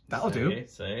 that'll do.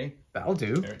 See? That'll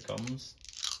do. Here it comes.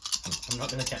 I'm not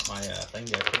going to get my thing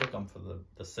yet. I should have gone for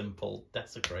the simple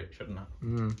desecrate, shouldn't I?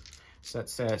 So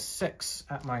that's 6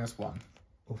 at -1.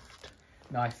 Oofed.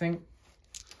 Now I think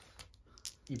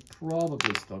you're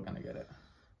probably still going to get it.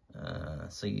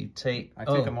 So you take... I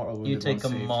take a mortal wound. You take a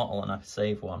save. mortal and I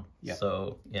save 1. Yeah.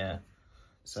 So, yeah.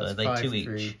 So that's they 5, 2 each.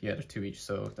 3. Yeah, there's 2 each,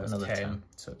 so that's Another 10. 10.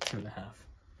 So 2.5.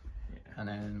 Yeah. And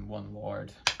then 1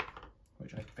 lord,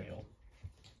 which I fail.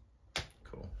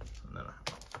 Cool. And then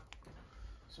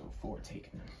So 4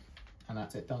 taken. And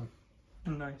that's it done.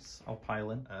 nice. I'll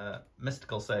pile in.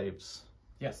 Mystical saves.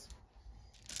 Yes.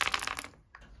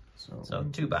 So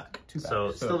 2 back. 2 back. So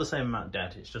it's still the same amount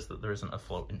dead. It's just that there isn't a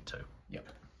floating 2. Yep.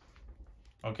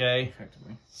 Okay.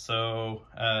 Effectively. So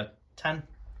 10.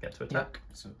 Get to attack.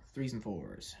 Yep. So 3s and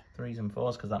 4s. 3s and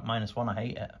 4s because that -1, I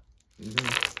hate it.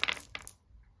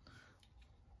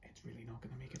 It's really not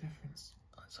going to make a difference.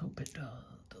 Let's hope it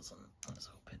doesn't. Let's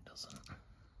hope it doesn't.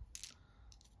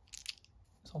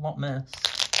 It's a lot miss.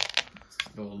 It's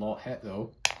still a lot hit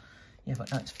though. Yeah, but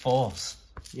now it's force.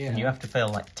 Yeah. And you have to fail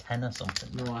like 10 or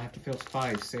something. No, I have to fail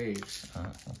 5 saves.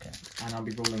 Okay. And I'll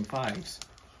be rolling 5s.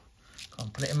 Come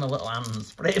on, put it in my little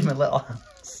hands. Put it in my little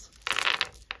hands.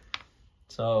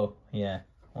 So, yeah.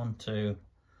 1, 2,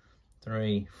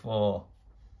 3, 4,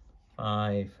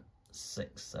 5,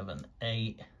 6, 7,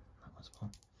 8. That was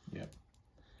 1. Yep.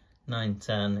 9,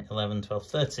 10, 11, 12,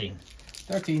 13.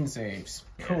 13 saves.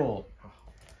 Cool.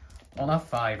 On a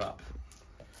 5 up.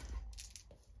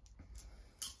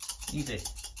 Easy.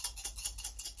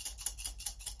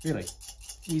 Really?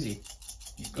 Easy.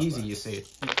 Easy, you say.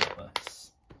 You've got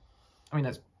this. I mean,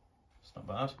 it's It's not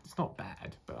bad. It's not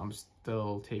bad, but I'm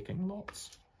still taking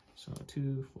lots. So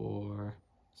 2, 4,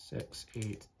 6,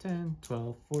 8, 10,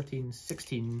 12, 14,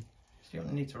 16. So you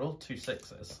don't need to roll 2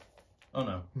 6s. Oh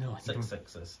no. No, I 6 think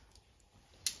 6s.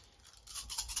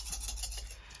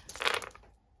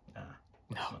 no,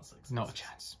 not 6 not a sixes.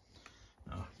 chance.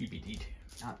 No, you'd be dead.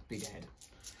 That'd be dead.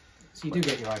 So you do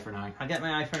get your eye for an eye. I get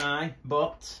my eye for an eye,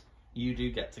 but you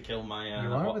do get to kill my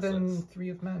You are within Watsons. 3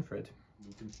 of Mannfred.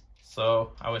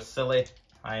 So I was silly.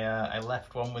 I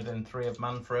left one within 3 of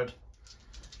Mannfred.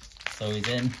 So he's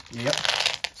in. Yep.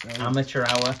 So, Amateur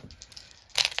hour.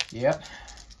 yep.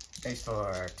 Base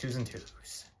for 2s and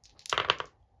 2s.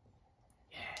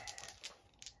 Yeah.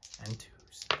 And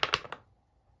 2s.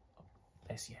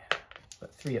 Yes, yeah.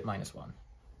 But 3 at -1.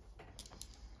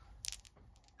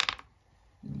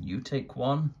 You take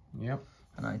 1, Yep.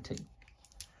 and I take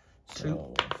 2.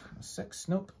 So 6.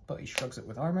 Nope. But he shrugs it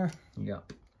with armor.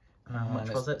 Yep. How much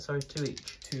was it? Sorry, 2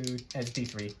 each. 2. It's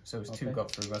D3. So it's 2 Okay.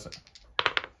 got through, was it?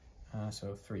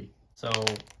 So 3. So,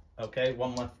 okay,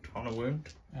 1 left on a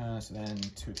wound. So then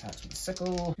 2 attacks with the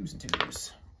sickle. 2s and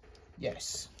 2s.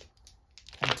 Yes.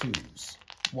 And 2s.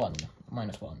 1.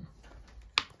 -1.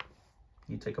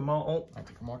 You take a mortal. I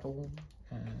take a mortal.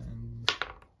 And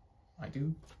I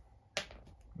do.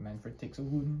 Mannfred takes a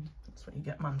wound. That's what you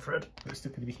get, Mannfred. But he's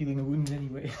still going to be healing the wound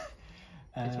anyway.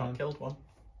 He's not killed one.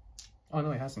 Oh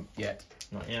no, he hasn't yet.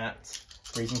 Not yet.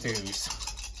 3s and 2s.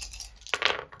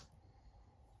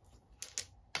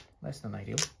 Less than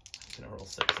ideal. gonna roll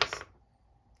 6s.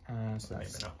 So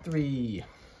that's Maybe not. 3.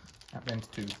 That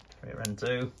rend 2. 3 rend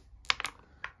 2.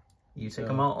 You take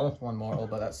So, a mortal. 1 mortal,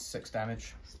 but that's 6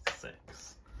 damage.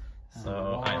 6.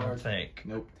 So I will take.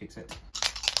 Nope, takes it.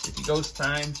 If you ghost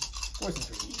time. 4s and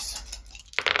 3s.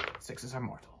 6s are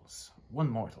mortals. 1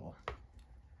 mortal.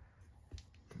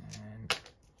 And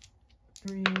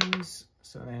 3s.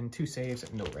 So then 2 saves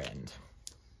at no rend.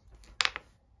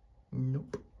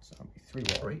 Nope. So that'll be 3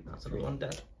 war. Great, that's another one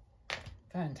dead.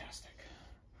 Fantastic.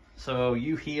 So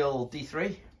you heal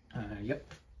D3?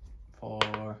 Yep.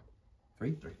 For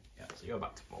 3. 3. Yeah, so you're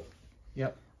back to full.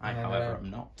 Yep. I, however, am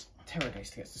not.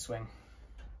 Terrorgeist gets to swing.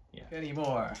 Yeah. Any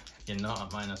more? You're not at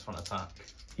 -1 attack.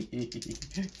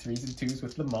 3s and 2s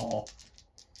with them all.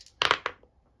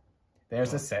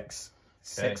 There's a 6.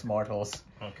 6 mortals.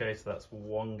 Okay, so that's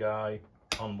 1 guy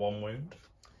on 1 wound.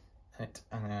 And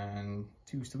then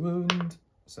 2s to wound.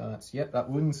 So that's, yep, that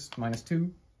wounds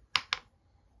 -2.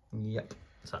 Yep.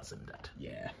 So that's him dead.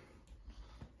 Yeah.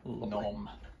 Lovely. Nom.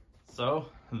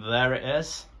 So there it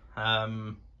is.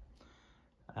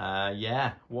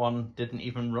 Yeah, 1 didn't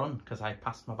even run because I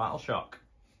passed my battle shock.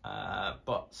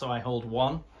 But so I hold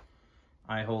 1,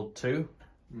 I hold 2,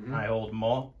 I hold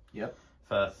more. Yep.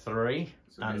 For 3,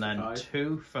 So and then 5.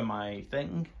 2 for my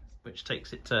thing, which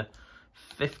takes it to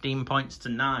 15 points to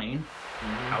 9.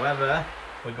 However,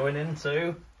 we're going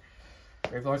into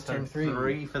Gravelords turn 3.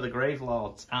 3 for the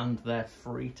Gravelords, and they're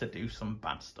free to do some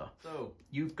bad stuff. So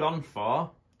you've gone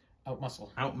for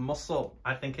Outmuscle.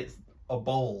 I think it's a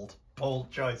bold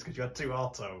choice because you had 2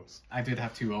 autos. I did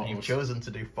have 2 autos. And you've chosen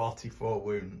to do 44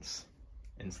 wounds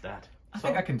instead. I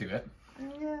think I can do it.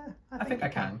 Yeah, I think I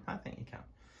can. I think you can.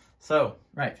 So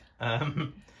right.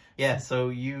 Yeah. So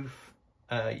you've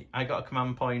I got a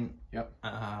command point. Yep.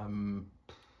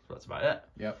 That's about it.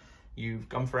 Yep. You've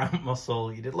gone for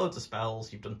Outmuscle. You did loads of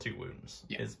spells. You've done 2 wounds.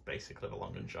 Yeah. Is basically the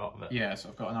long and short of it. Yeah. So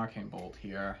I've got an arcane bolt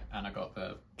here, and I got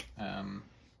the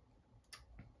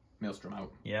maelstrom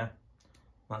out. Yeah.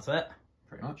 That's it.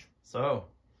 Pretty much. So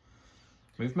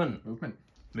movement.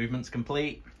 Movement's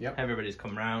complete. Yep. Everybody's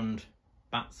come round.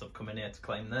 Bats have come in here to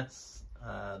claim this.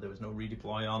 There was no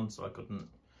redeploy on, so I couldn't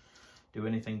do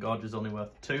anything. Gorge is only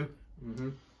worth 2.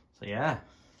 So yeah,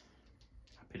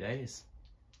 happy days.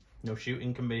 No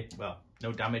shooting can be, well,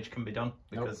 no damage can be done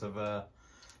because of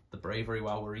the bravery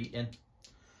while we're eating.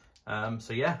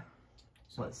 So yeah,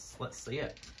 let's see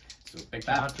it. So big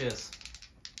bat. Charges.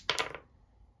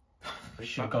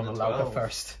 Should have gone the Lauka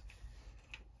first.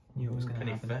 Knew it was going to Can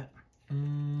he happen. fit?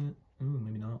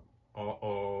 Maybe not.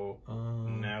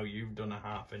 Now you've done a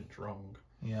 ½ inch wrong.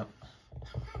 Yep.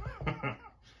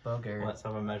 Bugger. Let's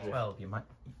have a measure. 12, you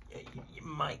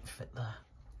might fit there.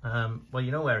 Well,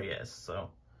 you know where he is,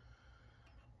 so.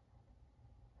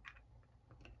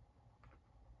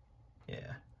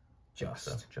 Yeah. Just.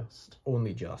 So, just.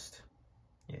 Only just.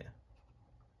 Yeah.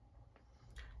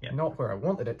 Yeah. Not where I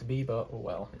wanted it to be, but oh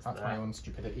well. It's That's there. my own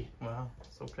stupidity. Well,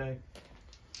 it's okay.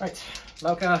 Right.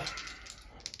 Lauka.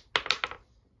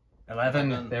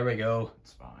 11. There we go.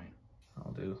 It's fine.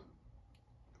 I'll do.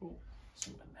 Cool.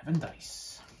 So 11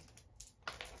 dice.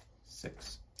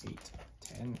 6, 8,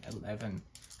 10, 11.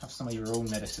 Have some of your own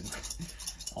medicine.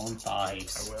 On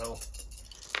 5s. I will. So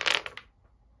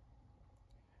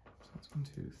that's 1,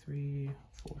 2, 3,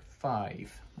 4,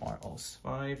 5 mortals.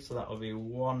 5, so that'll be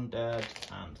 1 dead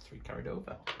and 3 carried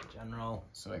over. General.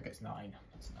 So it gets 9.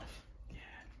 That's enough.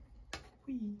 Yeah.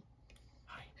 Whee.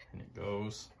 Hi. And it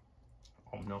goes.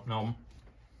 Om nom nom.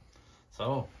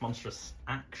 So, monstrous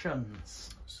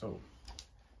actions. So,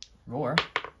 roar.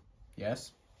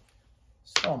 Yes.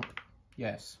 Stomp.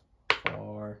 Yes.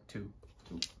 For 2.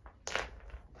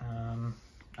 And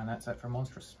that's it for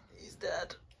monstrous. He's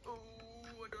dead. Oh,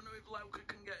 I don't know if Lauka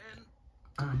can get in.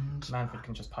 And Mannfred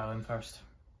can just pile in first.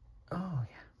 oh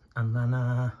yeah. And then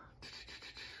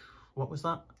what was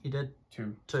that? You did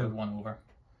 2. 2. So 1 over.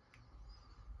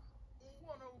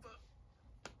 1 over.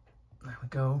 There we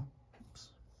go. Oops.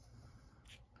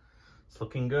 It's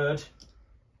looking good.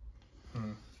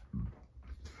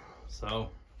 So,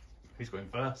 who's going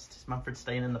first? Is Mannfred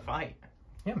staying in the fight?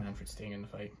 Yeah, Mannfred's staying in the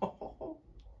fight.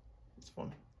 It's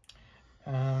fun.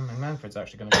 And Mannfred's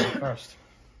actually going to go first.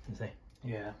 Is he?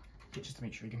 Yeah. Just to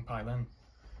make sure he can pile in.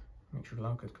 Make sure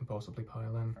Lauka can possibly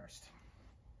pile in first.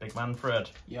 Big Mannfred.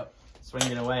 Yep.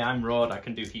 Swinging away, I'm Rod, I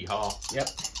can do hee-haw. Yep.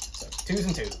 So 2s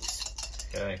and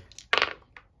 2s. Okay.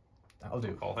 That'll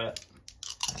do. All hit.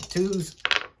 And 2s.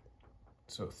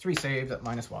 So 3 saves at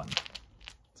 -1.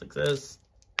 6s.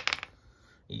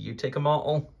 You take a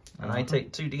mortal, and I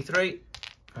take 2d3.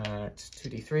 It's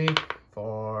 2d3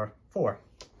 for 4.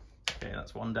 Okay,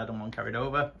 that's 1 dead and 1 carried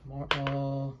over.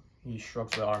 Mortal. He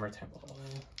shrugs the armor temple.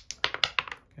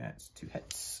 Gets 2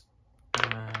 hits.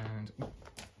 And...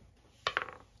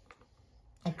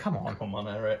 oh, come on. Come on,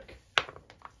 Eric.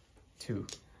 2.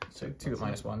 So 2 at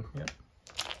 -1. Yep.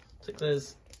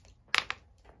 6s.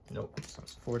 Nope. So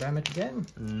that's 4 damage again.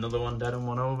 Another one dead and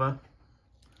 1 over.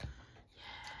 Yeah.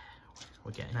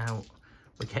 We're getting out.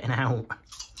 We're getting out.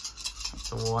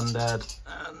 That's a 1 dead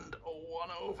and a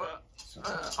 1 over. So,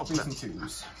 3s and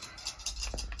 2s.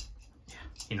 Yeah,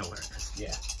 you know where it is.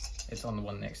 Yeah, it's on the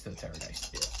one next to the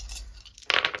Terrorgeist. Yeah.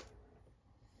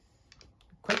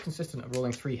 Quite consistent at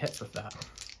rolling 3 hits with that.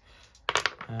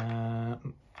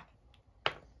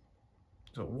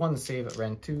 So 1 save at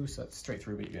Rend 2, so that's straight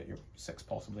through, but you get your 6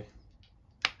 possibly.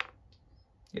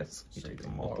 Yes, you So take the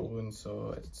mortal mortal. wound,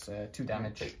 so it's 2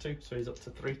 damage. Take 2, so he's up to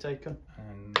 3 taken.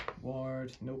 And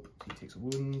ward, nope, he takes a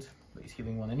wound, but he's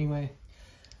healing 1 anyway.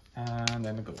 And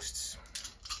then the ghosts.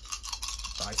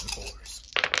 5s and 4s.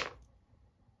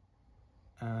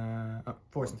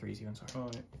 4s and 3s even, sorry.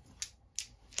 Oh, yeah.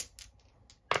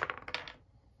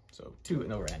 So 2 at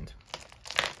no Rend.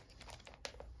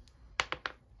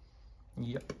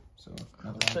 Yep. So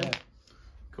another 1 dead.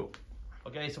 Cool.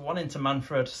 Okay, so 1 into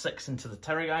Mannfred, 6 into the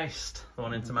Terrorgeist. The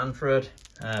 1 into Mannfred,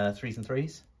 3s and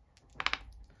 3s.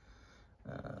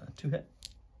 2 hit.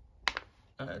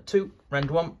 2, Rend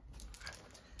 1.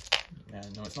 No,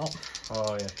 it's not.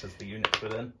 Oh yeah, because the unit's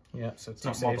within. Yeah, so It's 2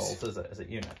 not saves. models, is it? Is it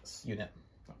units? Unit.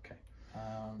 Okay.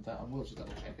 That I will just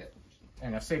double check it.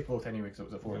 And I've saved both anyway because it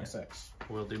was a 4 and a 6.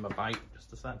 We'll do my bite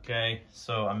just a sec. Okay,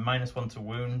 so I'm -1 to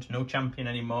wound. No champion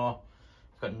anymore.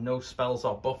 I've got no spells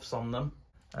or buffs on them.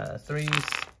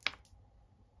 3s.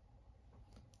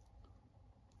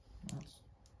 That's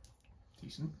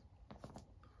decent.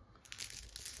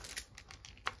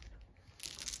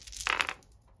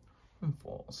 And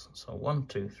 4s. So 1,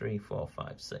 2, 3, 4,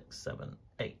 5, 6, 7,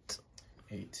 8.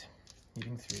 8.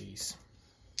 Needing 3s.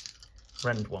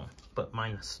 Rend 1, but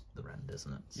minus the rend,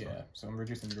 isn't it? So. Yeah, so I'm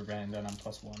reducing the rend and I'm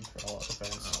 +1 for all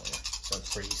defense. Oh, yeah. So it's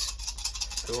 3s.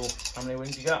 Cool. How many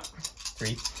wings you got?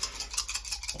 3.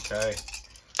 Okay.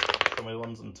 Show me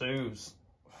 1s and 2s.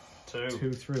 2.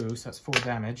 2 through, so that's 4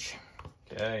 damage.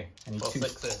 Okay. I need 4 2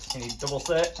 6s. You need double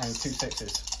 6. And 2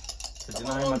 6s. To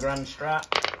deny my grand strat.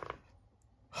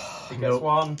 He gets Nope.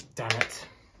 1. Damn it.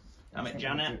 Damn it,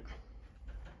 Janet.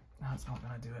 No, it's not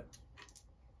gonna do it.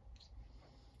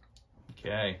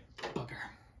 Okay. Bugger.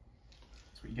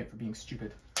 That's what you get for being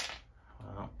stupid.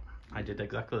 Well, I did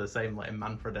exactly the same letting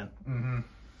Mannfred in. Mm-hmm.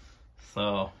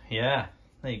 So, yeah.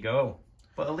 There you go.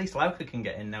 But at least Lauka can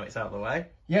get in now it's out of the way.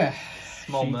 Yeah.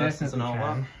 Small she nurses and all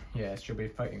definitely can. Yeah, she'll be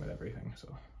fighting with everything,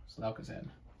 so Lauka's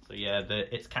in. So yeah,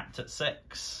 it's capped at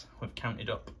 6. We've counted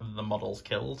up the models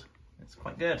killed. It's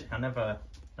quite good. I never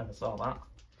saw that.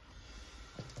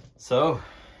 So,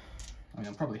 I mean,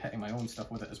 I'm probably hitting my own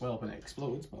stuff with it as well when it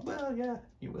explodes, but... well, yeah,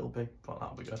 you will be, but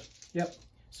that'll be good. Yep.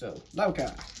 So,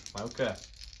 Lauka. Okay.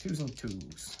 2s and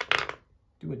 2s.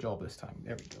 Do a job this time.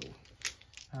 There we go.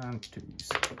 And 2s.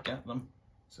 Get them.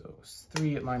 So, it's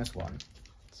 3 at -1.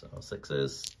 So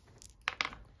 6s.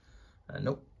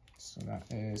 Nope. So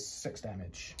that is 6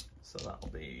 damage. So that'll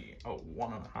be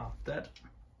 1.5 dead.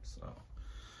 So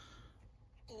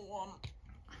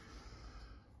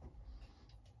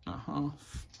 1.5.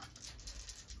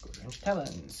 Go to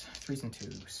talons. 3s and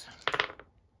 2s.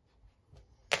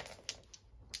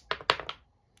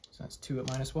 So that's 2 at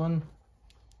 -1.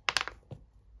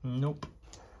 Nope.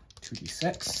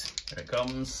 2d6. Here it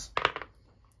comes.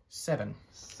 7.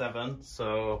 7.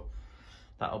 So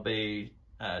that'll be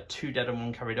 2 dead and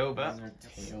 1 carried over. And their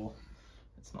tail.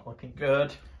 It's not looking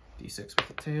good. D6 with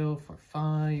the tail for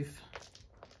 5.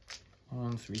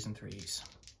 On 3s and 3s.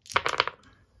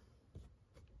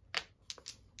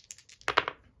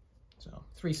 So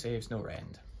 3 saves, no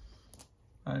rend.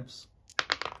 5s.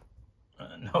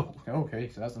 No. Okay,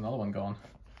 so that's another one gone.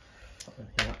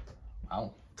 Yeah.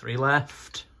 Wow. 3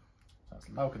 left. That's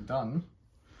Lauka done.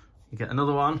 You get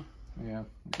another one. Yeah,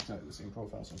 it's exactly the same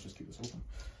profile, so I'll just keep this open.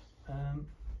 I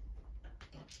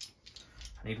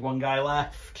need 1 guy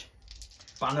left.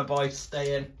 Banner boy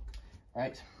staying.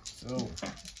 Right, so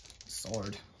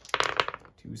sword.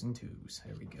 2s and 2s.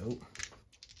 There we go.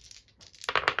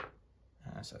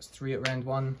 So that's 3 at rend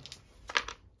 1.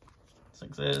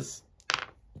 6s.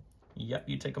 Yep,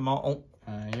 you take a mortal.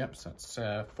 Yep, so that's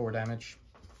 4 damage.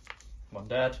 1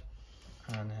 dead.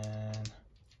 And then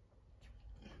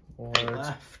 8 ward.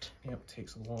 left. Yep,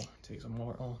 takes a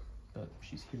mortal, but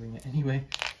she's healing it anyway.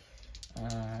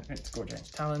 It's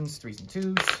Gorgine's Talons, 3s and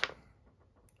 2s.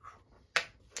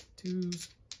 2s.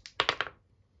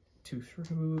 2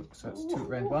 through, so that's 2 at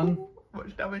rend 1. How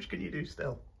much damage can you do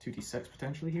still? 2d6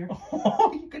 potentially here.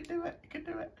 Oh, you could do it. You could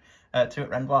do it. 2 at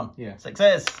rend 1. Yeah.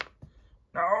 6s.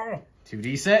 No.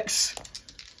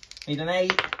 2d6. Need an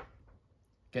 8.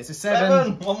 Gets a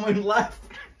 7. 1 wound left.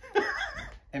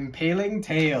 Impaling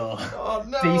tail. Oh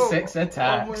no. D6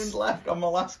 attacks. 1 wound left on my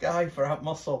last guy for out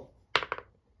muscle.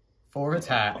 4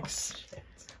 attacks. Oh, shit.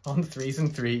 On 3s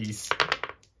and 3s.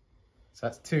 So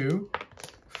that's 2.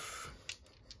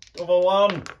 Double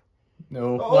 1.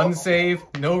 No. Oh. 1 save.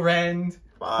 No rend.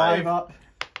 5 up.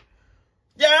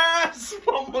 Yes!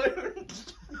 1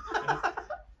 wound.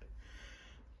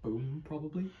 Boom,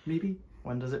 probably. Maybe.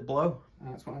 When does it blow?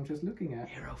 That's what I'm just looking at.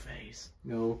 Hero phase.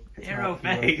 No. It's Hero not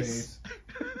hero phase.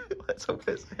 Let's hope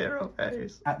it's hero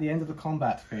phase. At the end of the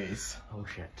combat phase. Oh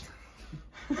shit.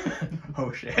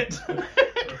 Oh shit.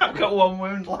 I've got 1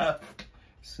 wound left.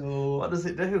 So What does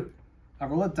it do? I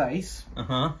roll a dice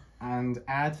Uh-huh. and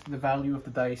add the value of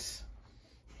the dice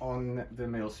on the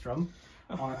maelstrom.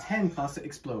 On a 10 plus, it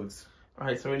explodes.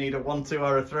 Right, so we need a 1, 2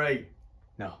 or a 3.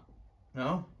 No.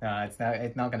 No? No, it's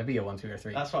not going to be a 1, 2 or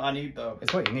 3. That's what I need though.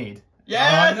 It's what you need.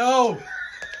 Yes! Oh, no!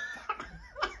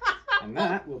 And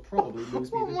that will probably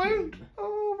lose me 1 the wound. game.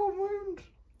 Oh, 1 wound.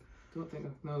 Don't think.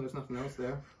 No, there's nothing else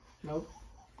there. Nope.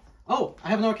 Oh, I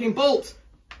have an arcane bolt.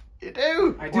 You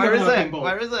do? I do Where have is an arcane it? bolt.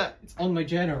 Where is it? It's on my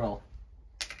general.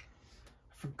 I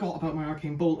forgot about my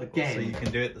arcane bolt again. So you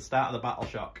can do it at the start of the battle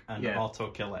shock and Yeah. auto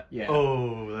kill it. Yeah.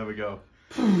 Oh, there we go.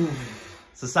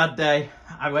 It's a sad day.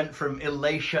 I went from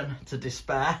elation to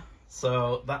despair.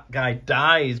 So that guy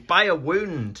dies by a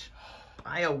wound.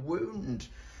 By a wound.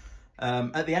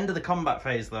 At the end of the combat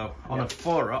phase though, on a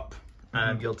 4-up,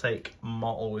 you'll take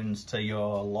mortal wounds to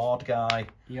your lord guy.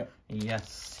 Yep.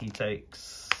 Yes, he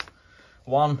takes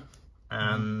 1.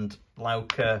 And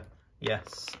Lauka,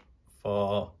 yes,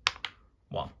 for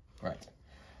 1. Right.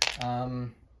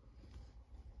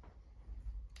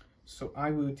 So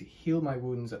I would heal my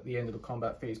wounds at the end of the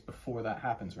combat phase before that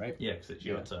happens, right? Yeah, because it's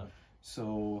your turn.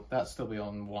 So that'd still be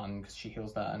on 1 because she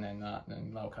heals that, and then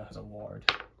Lauka has a ward.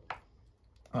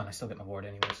 Oh, and I still get my ward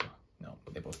anyway, so no,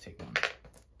 but they both take 1. So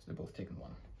they're both taking 1.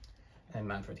 And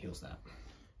Mannfred heals that.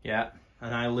 Yeah,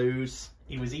 and I lose.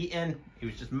 He was eating. He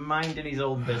was just minding his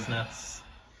own business.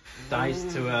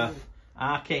 Dies to a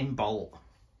arcane bolt.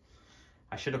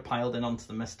 I should have piled in onto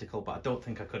the mystical, but I don't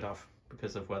think I could have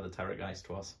because of where the Terrorgeist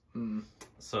was.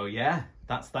 So yeah,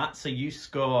 that's that. So you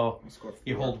score.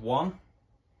 You hold 1.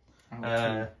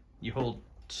 You hold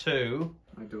 2.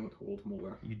 I don't hold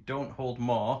more. You don't hold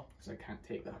more. Because I can't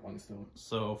take that 1 still.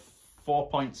 So 4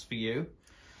 points for you.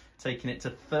 Taking it to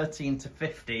 13 to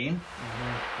 15. And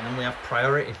then we have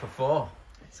priority for 4.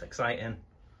 It's exciting.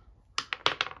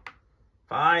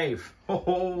 5.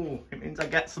 Oh, it means I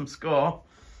get some score.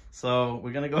 So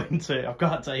we're going to go into... I've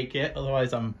got to take it,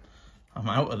 otherwise I'm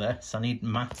out of this. I need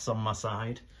maths on my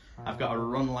side. I've got to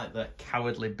run like the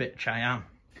cowardly bitch I am.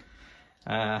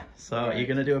 So right. You're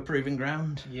going to do a proving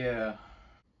ground? Yeah.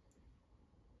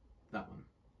 That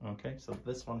one. Okay, so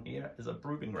this one here is a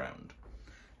proving ground.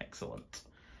 Excellent.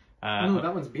 No,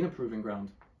 that one's been a proving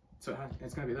ground. So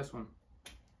it's going to be this one.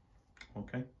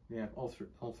 Okay. Yeah, all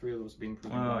three of those have been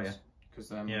proving Oh, grounds. yeah.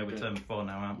 Because Yeah, we're turn 4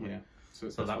 now, aren't we? Yeah. So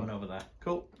that one over there.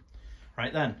 Cool.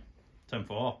 Right then, turn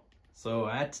 4. So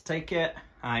I had to take it.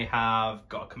 I have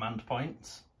got a command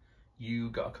point. You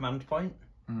got a command point.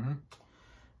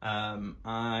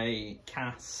 I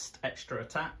cast extra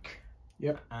attack.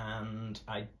 Yep. And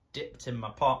I dipped in my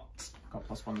pot. Got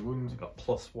 +1 to wound. Got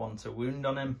 +1 to wound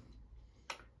on him.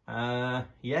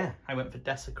 Yeah, I went for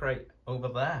desecrate over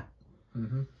there.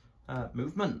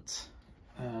 Movement.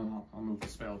 I'll move the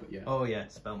spell, but yeah. Oh yeah,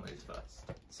 spell moves first.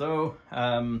 So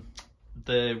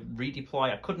the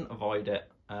redeploy, I couldn't avoid it.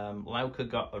 Lauka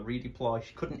got a redeploy.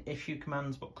 She couldn't issue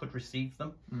commands, but could receive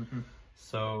them.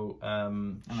 So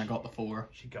and I got the 4.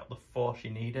 She got the 4 she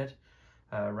needed,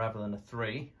 rather than a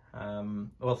 3.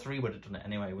 Well, 3 would have done it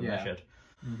anyway. We measured.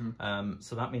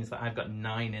 So that means that I've got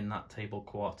 9 in that table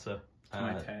quarter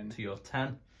to your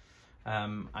 10.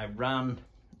 I ran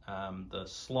the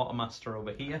Slaughtermaster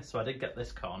over here, so I did get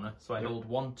this corner. So I hold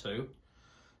 1, 2.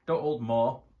 Don't hold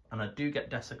more, and I do get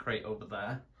desecrate over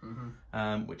there,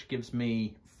 which gives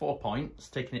me 4 points,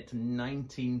 taking it to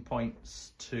 19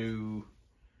 points to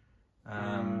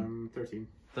 13.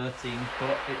 13.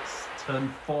 But it's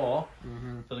turn 4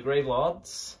 for the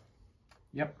Gravelords.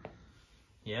 Yep.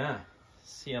 Yeah.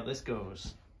 See how this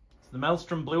goes. So the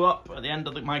Maelstrom blew up at the end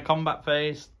of my combat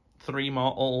phase. 3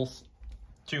 mortals,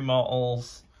 2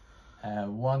 mortals.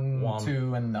 1,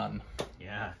 2, and none.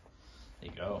 Yeah. There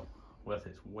you go. Worth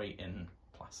its weight in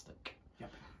plastic.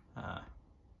 Yep.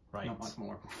 Right. Not much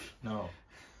more. No.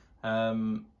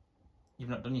 You've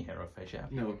not done your hero phase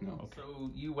yet? No, no. Okay. So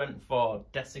you went for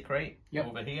Desecrate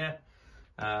over here.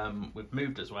 We've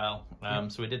moved as well.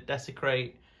 So we did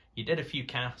Desecrate. You did a few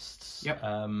casts. Yep.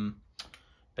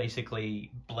 Basically,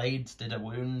 Blades did a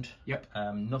wound. Yep.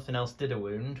 Nothing else did a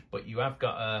wound, but you have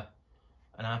got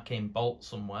an Arcane Bolt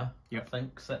somewhere. Yep. I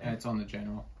think. It's on the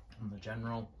general. On the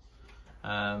general.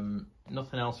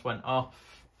 Nothing else went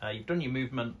off. You've done your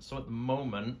movement, so at the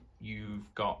moment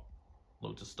you've got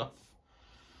loads of stuff.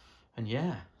 And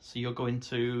yeah, so you're going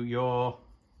to your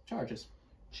charges,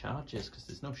 because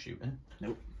there's no shooting.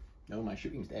 Nope. No, my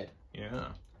shooting's dead.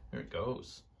 Yeah, here it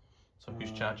goes. So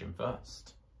who's charging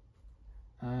first?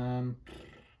 Doesn't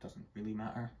really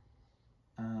matter.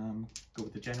 Go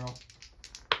with the general.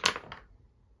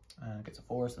 Gets a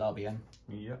 4, so that'll be in.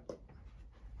 Yep.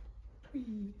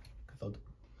 Whee. Thud.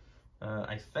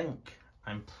 I think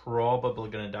I'm probably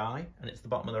going to die, and it's the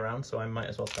bottom of the round, so I might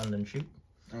as well stand and shoot.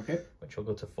 Okay. Which will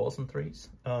go to 4s and 3s.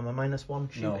 A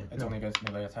 -1 shooting. No, it's only against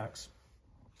melee attacks.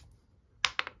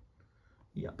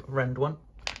 Yep, rend 1.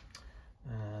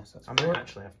 So that's I 4. might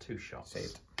actually have 2 shots.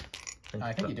 Saved.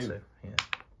 I think you do. 2. Yeah.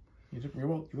 You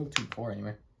rolled 2 4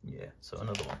 anyway. Yeah, so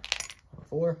another 1.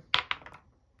 4.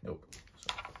 Nope. So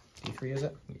D3 is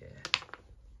it? Yeah.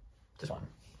 Just 1.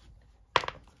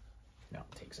 No,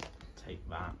 takes it. Take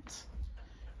that.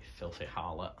 You filthy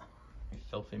harlot. You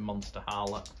filthy monster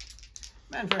harlot.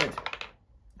 Mannfred!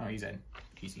 Oh, he's in.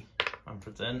 Easy.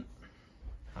 Mannfred's in.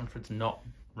 Mannfred's not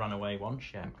run away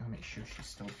once yet. I'm gonna make sure she's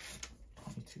still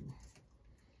 22.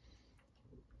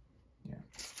 Yeah.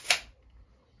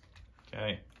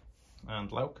 Okay.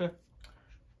 And Lauka?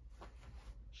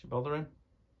 She bothering?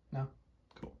 No.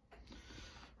 Cool.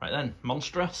 Right then,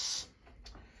 monstrous.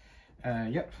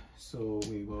 Yep. So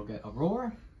we will get a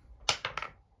roar.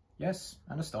 Yes,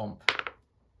 and a stomp.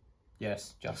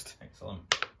 Yes, just.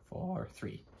 Excellent. For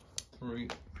 3. 3.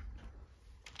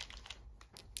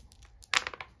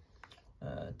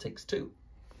 Takes 2.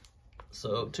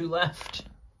 So 2 left.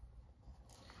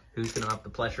 Who's going to have the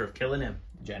pleasure of killing him?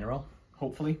 General,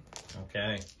 hopefully.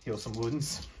 Okay. Heal some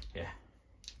wounds. Yeah.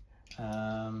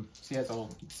 So yeah, it's all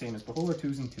the same as before.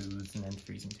 2s and 2s, and then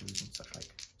 3s and 2s and such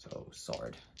like. So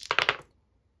sword.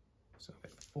 So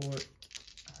 4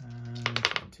 and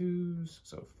 2s.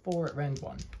 So 4 at rend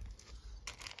 1.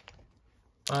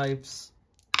 5s.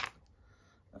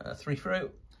 3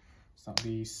 through. So that'll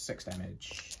be 6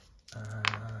 damage.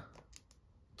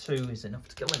 2 is enough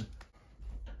to kill him.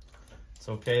 It's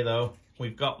okay though.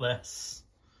 We've got this.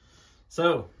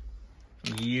 So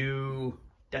you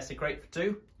desecrate for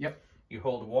 2. Yep. You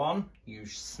hold 1. You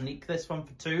sneak this one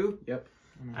for 2. Yep.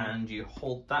 And you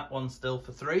hold that one still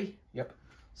for 3. Yep.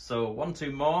 So 1,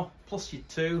 2 more plus your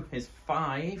 2 is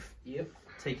 5. Yep.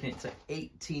 Taking it to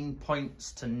 18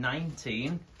 points to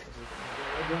 19.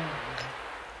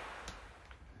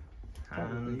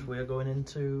 And we're going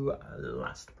into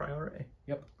last priority.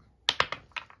 Yep.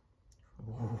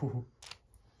 Ooh.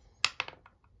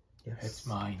 Yes. It's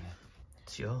mine.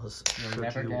 It's yours. You'll Should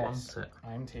never you guess. want it?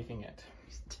 I'm taking it.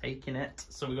 He's taking it.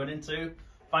 So we're going into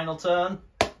final turn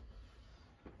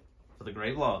for the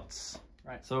Gravelords.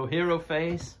 Right. So hero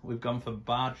phase, we've gone for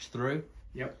barge through.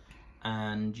 Yep.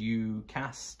 And you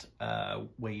cast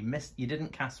where you missed. You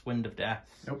didn't cast Wind of Death.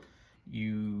 Nope.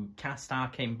 You cast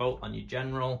Arcane Bolt on your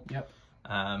general. Yep.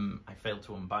 I failed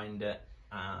to unbind it,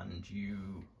 and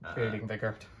you Fading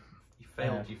Vigor. You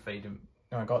failed. You fading.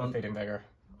 No, I got the Fading Vigor.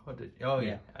 Oh, did you? Oh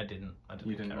yeah. I didn't.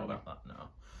 You didn't care bother. about that. No.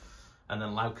 And then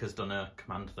Lauka's done a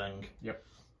command thing. Yep.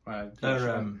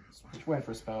 Which went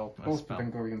for a spell. Both the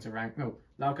Avengorians are angry. No,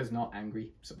 Lauka's not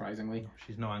angry, surprisingly.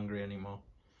 She's not angry anymore.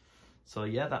 So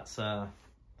yeah, that's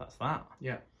that.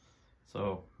 Yeah.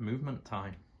 So movement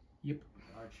time. Yep.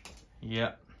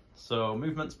 Yep. So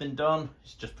movement's been done.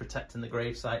 It's just protecting the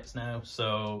grave sites now.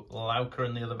 So Lauka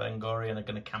and the other Avengorian are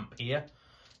going to camp here.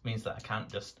 Means that I can't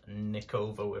just nick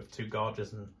over with 2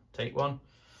 Gorges and take one.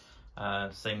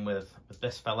 Same with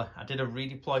this fella. I did a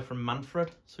redeploy from Mannfred,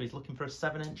 so he's looking for a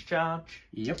 7-inch charge.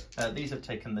 Yep. These have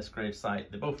taken this grave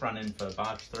site. They both ran in for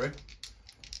barge through.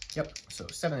 Yep. So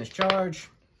 7-inch charge.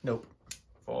 Nope.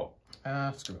 4.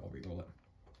 Screw it, I'll reroll it.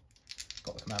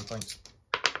 Got the command points.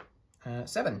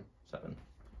 7. 7.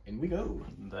 In we go.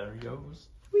 And there he goes.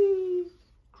 Whee!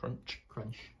 Crunch.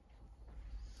 Crunch.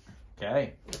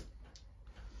 Okay.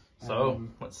 So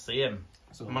let's see him.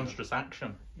 So monstrous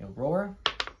action. You'll roar.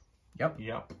 Yep.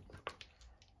 Yep.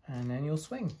 And then you'll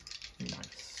swing.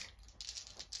 Nice.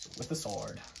 With the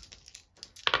sword.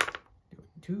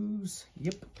 Doing 2s.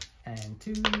 Yep. And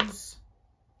 2s.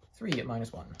 3 at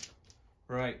 -1.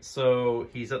 Right, so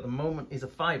he's at the moment, he's a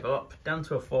 5 up, down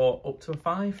to a 4, up to a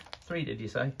 5. 3, did you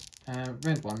say?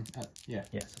 Rend 1. Yeah.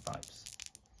 Yes, a 5s.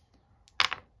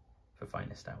 for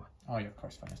finest hour. Oh yeah, of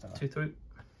course, finest hour. 2 through.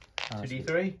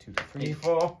 2d3. 2d3.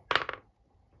 4.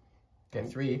 Get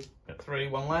 3. Get 3,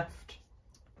 1 left.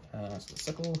 So the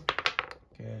sickle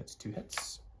gets 2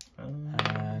 hits.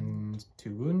 And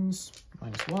 2 wounds.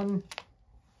 -1.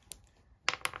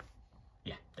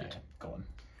 Yeah, dead. Yeah, gone.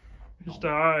 He's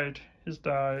died. He's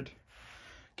died.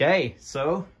 Okay,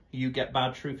 so you get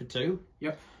bad shrew for 2.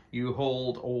 Yep. You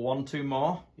hold 1/2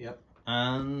 more. Yep.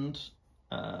 And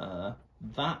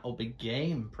that'll be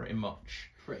game pretty much.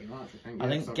 Pretty much, I think. I Yeah,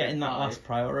 think so getting that 5. last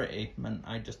priority meant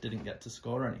I just didn't get to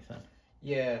score anything.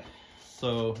 Yeah.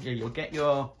 So yeah, you'll get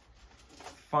your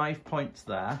 5 points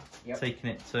there, Yep. taking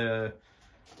it to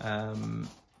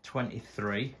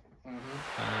 23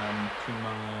 to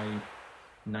my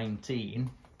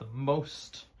 19. The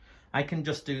most I can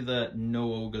just do the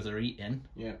no ogres are eating,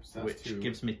 Yep. So that's which 2.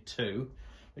 gives me 2,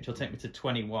 which will take me to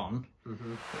 21,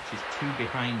 Mm-hmm. which is 2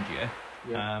 behind you.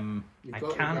 Yep. You've I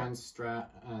got can. the grand strat,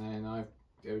 and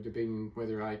it would have been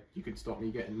whether you could stop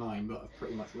me getting mine, but I've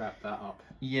pretty much wrapped that up.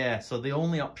 Yeah, so the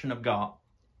only option I've got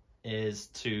is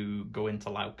to go into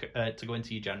to go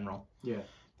into your general. Yeah.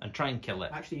 And try and kill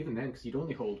it. Actually, even then, because you'd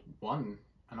only hold 1,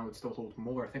 and I would still hold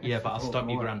more. I think. Yeah, but I'll stop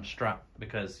your grand strap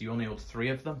because you only hold 3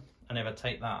 of them, and if I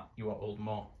take that, you won't hold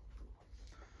more.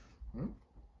 Hmm?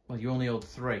 Well, you only hold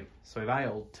 3, so if I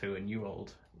hold 2 and you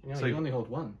hold, No, so you only hold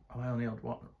 1. Oh, I only hold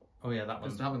 1. Oh yeah, that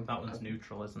That one's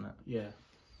neutral, isn't it? Yeah.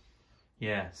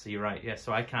 Yeah, so you're right. Yeah,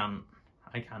 so I can't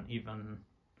even.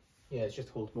 Yeah, it's just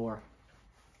hold more.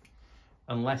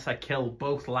 Unless I kill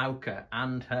both Lauka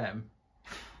and him.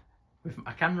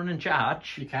 I can run in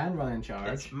charge. You can run in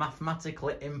charge. It's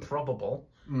mathematically improbable,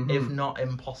 Mhm. if not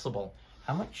impossible.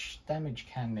 How much damage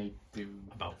can they do?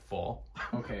 About 4.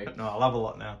 Okay. No, I'll have a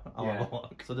look now. I'll Yeah. have a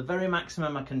look. So the very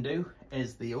maximum I can do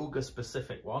is the ogre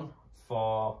specific one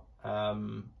for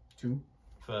 2.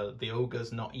 for the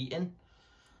ogres not eating.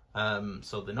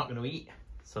 So they're not going to eat.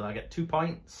 So I get 2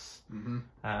 points.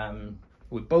 Mm-hmm.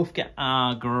 We both get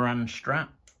our grand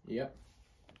strap. Yep.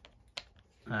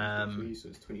 So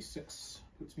it's 26.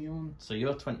 Puts me on. So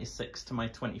you're 26 to my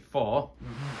 24.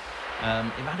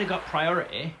 Mm-hmm. If I'd have got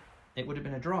priority, it would have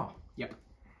been a draw. Yep.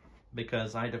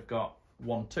 Because I'd have got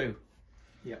 1-2.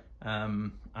 Yep.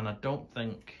 And I don't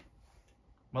think.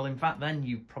 Well, in fact, then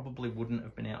you probably wouldn't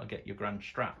have been able to get your grand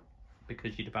strap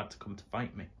because you'd have had to come to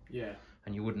fight me. Yeah.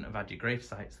 And you wouldn't have had your grave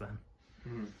sites then.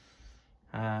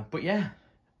 Mm. But yeah,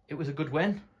 it was a good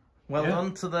win. Well Yeah.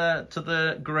 done to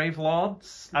the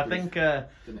Gravelords. I think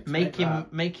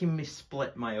making me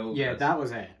split my ogres. Yeah, that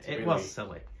was it. It really. was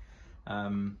silly.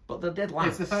 But they did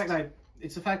last.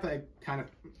 It's the fact that I kind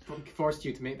of forced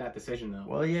you to make that decision, though.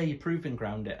 Well, yeah, you proving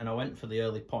ground it, and I went for the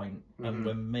early point, and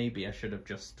when maybe I should have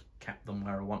just kept them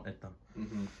where I wanted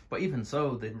them. But even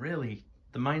so, the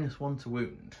 -1 to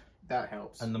wound That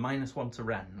helps. and the -1 to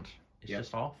rend is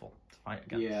just awful to fight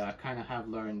against. Yeah, I kind of have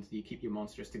learned that you keep your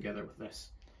monsters together with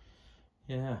this.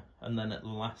 Yeah, and then at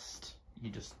last you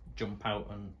just jump out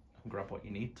and grab what you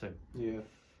need to. Yeah.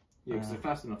 Yeah, because they're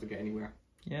fast enough to get anywhere.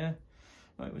 Yeah,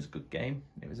 well, it was a good game.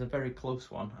 It was a very close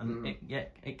one, and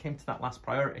it came to that last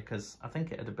priority because I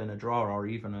think it would have been a draw or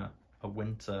even a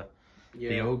win to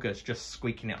the ogres, just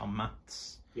squeaking it on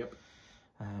mats. Yep.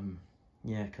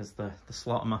 Yeah, because the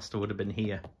Slaughtermaster would have been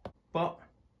here. But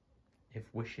if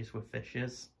wishes were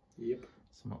fishes, Yep.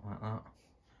 something like that.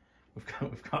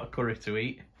 We've got a curry to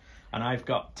eat, and I've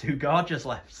got 2 Gorges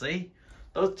left. See,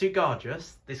 those 2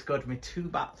 Gorges, they scored me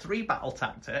 3 battle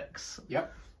tactics.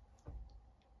 Yep.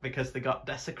 Because they got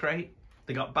desecrate,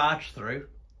 they got barge through,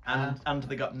 and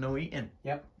they got no eating.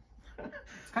 Yep.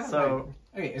 It's kind of So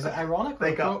like, okay, is it ironic?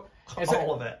 They got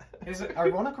all of it. Is it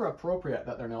ironic or appropriate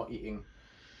that they're not eating?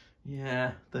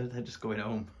 Yeah, they're just going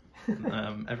home.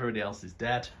 Everybody else is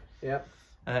dead. Yep.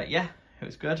 Yeah, it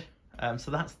was good. So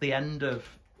that's the end of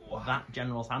that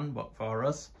General's Handbook for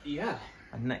us. Yeah.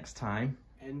 And next time,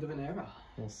 End of an era.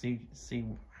 we'll see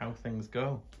how things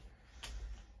go.